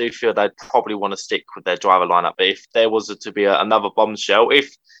 I do feel they'd probably want to stick with their driver lineup. But if there was to be another bombshell,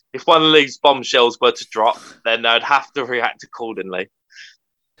 if one of these bombshells were to drop, then they'd have to react accordingly.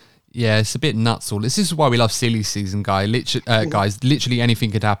 Yeah, it's a bit nuts all. This is why we love silly season, guys. Literally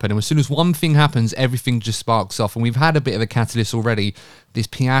anything could happen. And as soon as one thing happens, everything just sparks off. And we've had a bit of a catalyst already. This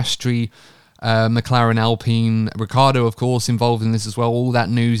Piastri, McLaren, Alpine, Ricciardo, of course, involved in this as well. All that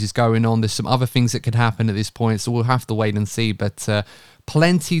news is going on. There's some other things that could happen at this point, so we'll have to wait and see. But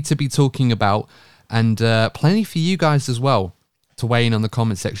plenty to be talking about, and plenty for you guys as well to weigh in on the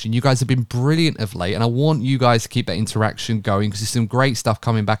comment section. You guys have been brilliant of late, and I want you guys to keep that interaction going because there's some great stuff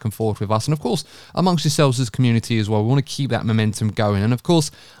coming back and forth with us, and of course amongst yourselves as a community as well. We want to keep that momentum going, and of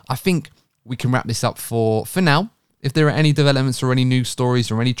course I think we can wrap this up for now. If there are any developments or any news stories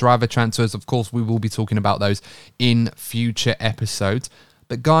or any driver transfers, of course we will be talking about those in future episodes.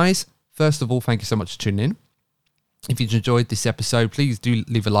 But guys, first of all, thank you so much for tuning in. If you enjoyed this episode, please do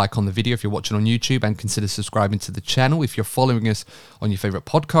leave a like on the video if you're watching on YouTube, and consider subscribing to the channel. If you're following us on your favorite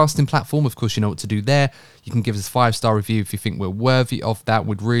podcasting platform, of course, you know what to do there. You can give us a 5-star review if you think we're worthy of that.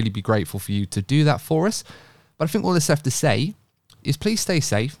 We'd really be grateful for you to do that for us. But I think all that's left to say is please stay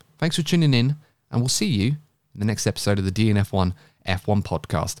safe. Thanks for tuning in, and we'll see you in the next episode of the DNF1 F1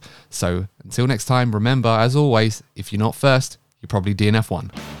 podcast. So until next time, remember, as always, if you're not first, you're probably DNF1.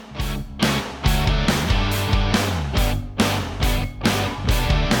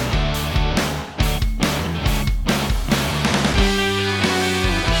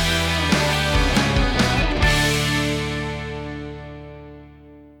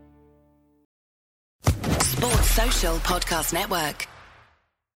 Sports Social Podcast Network.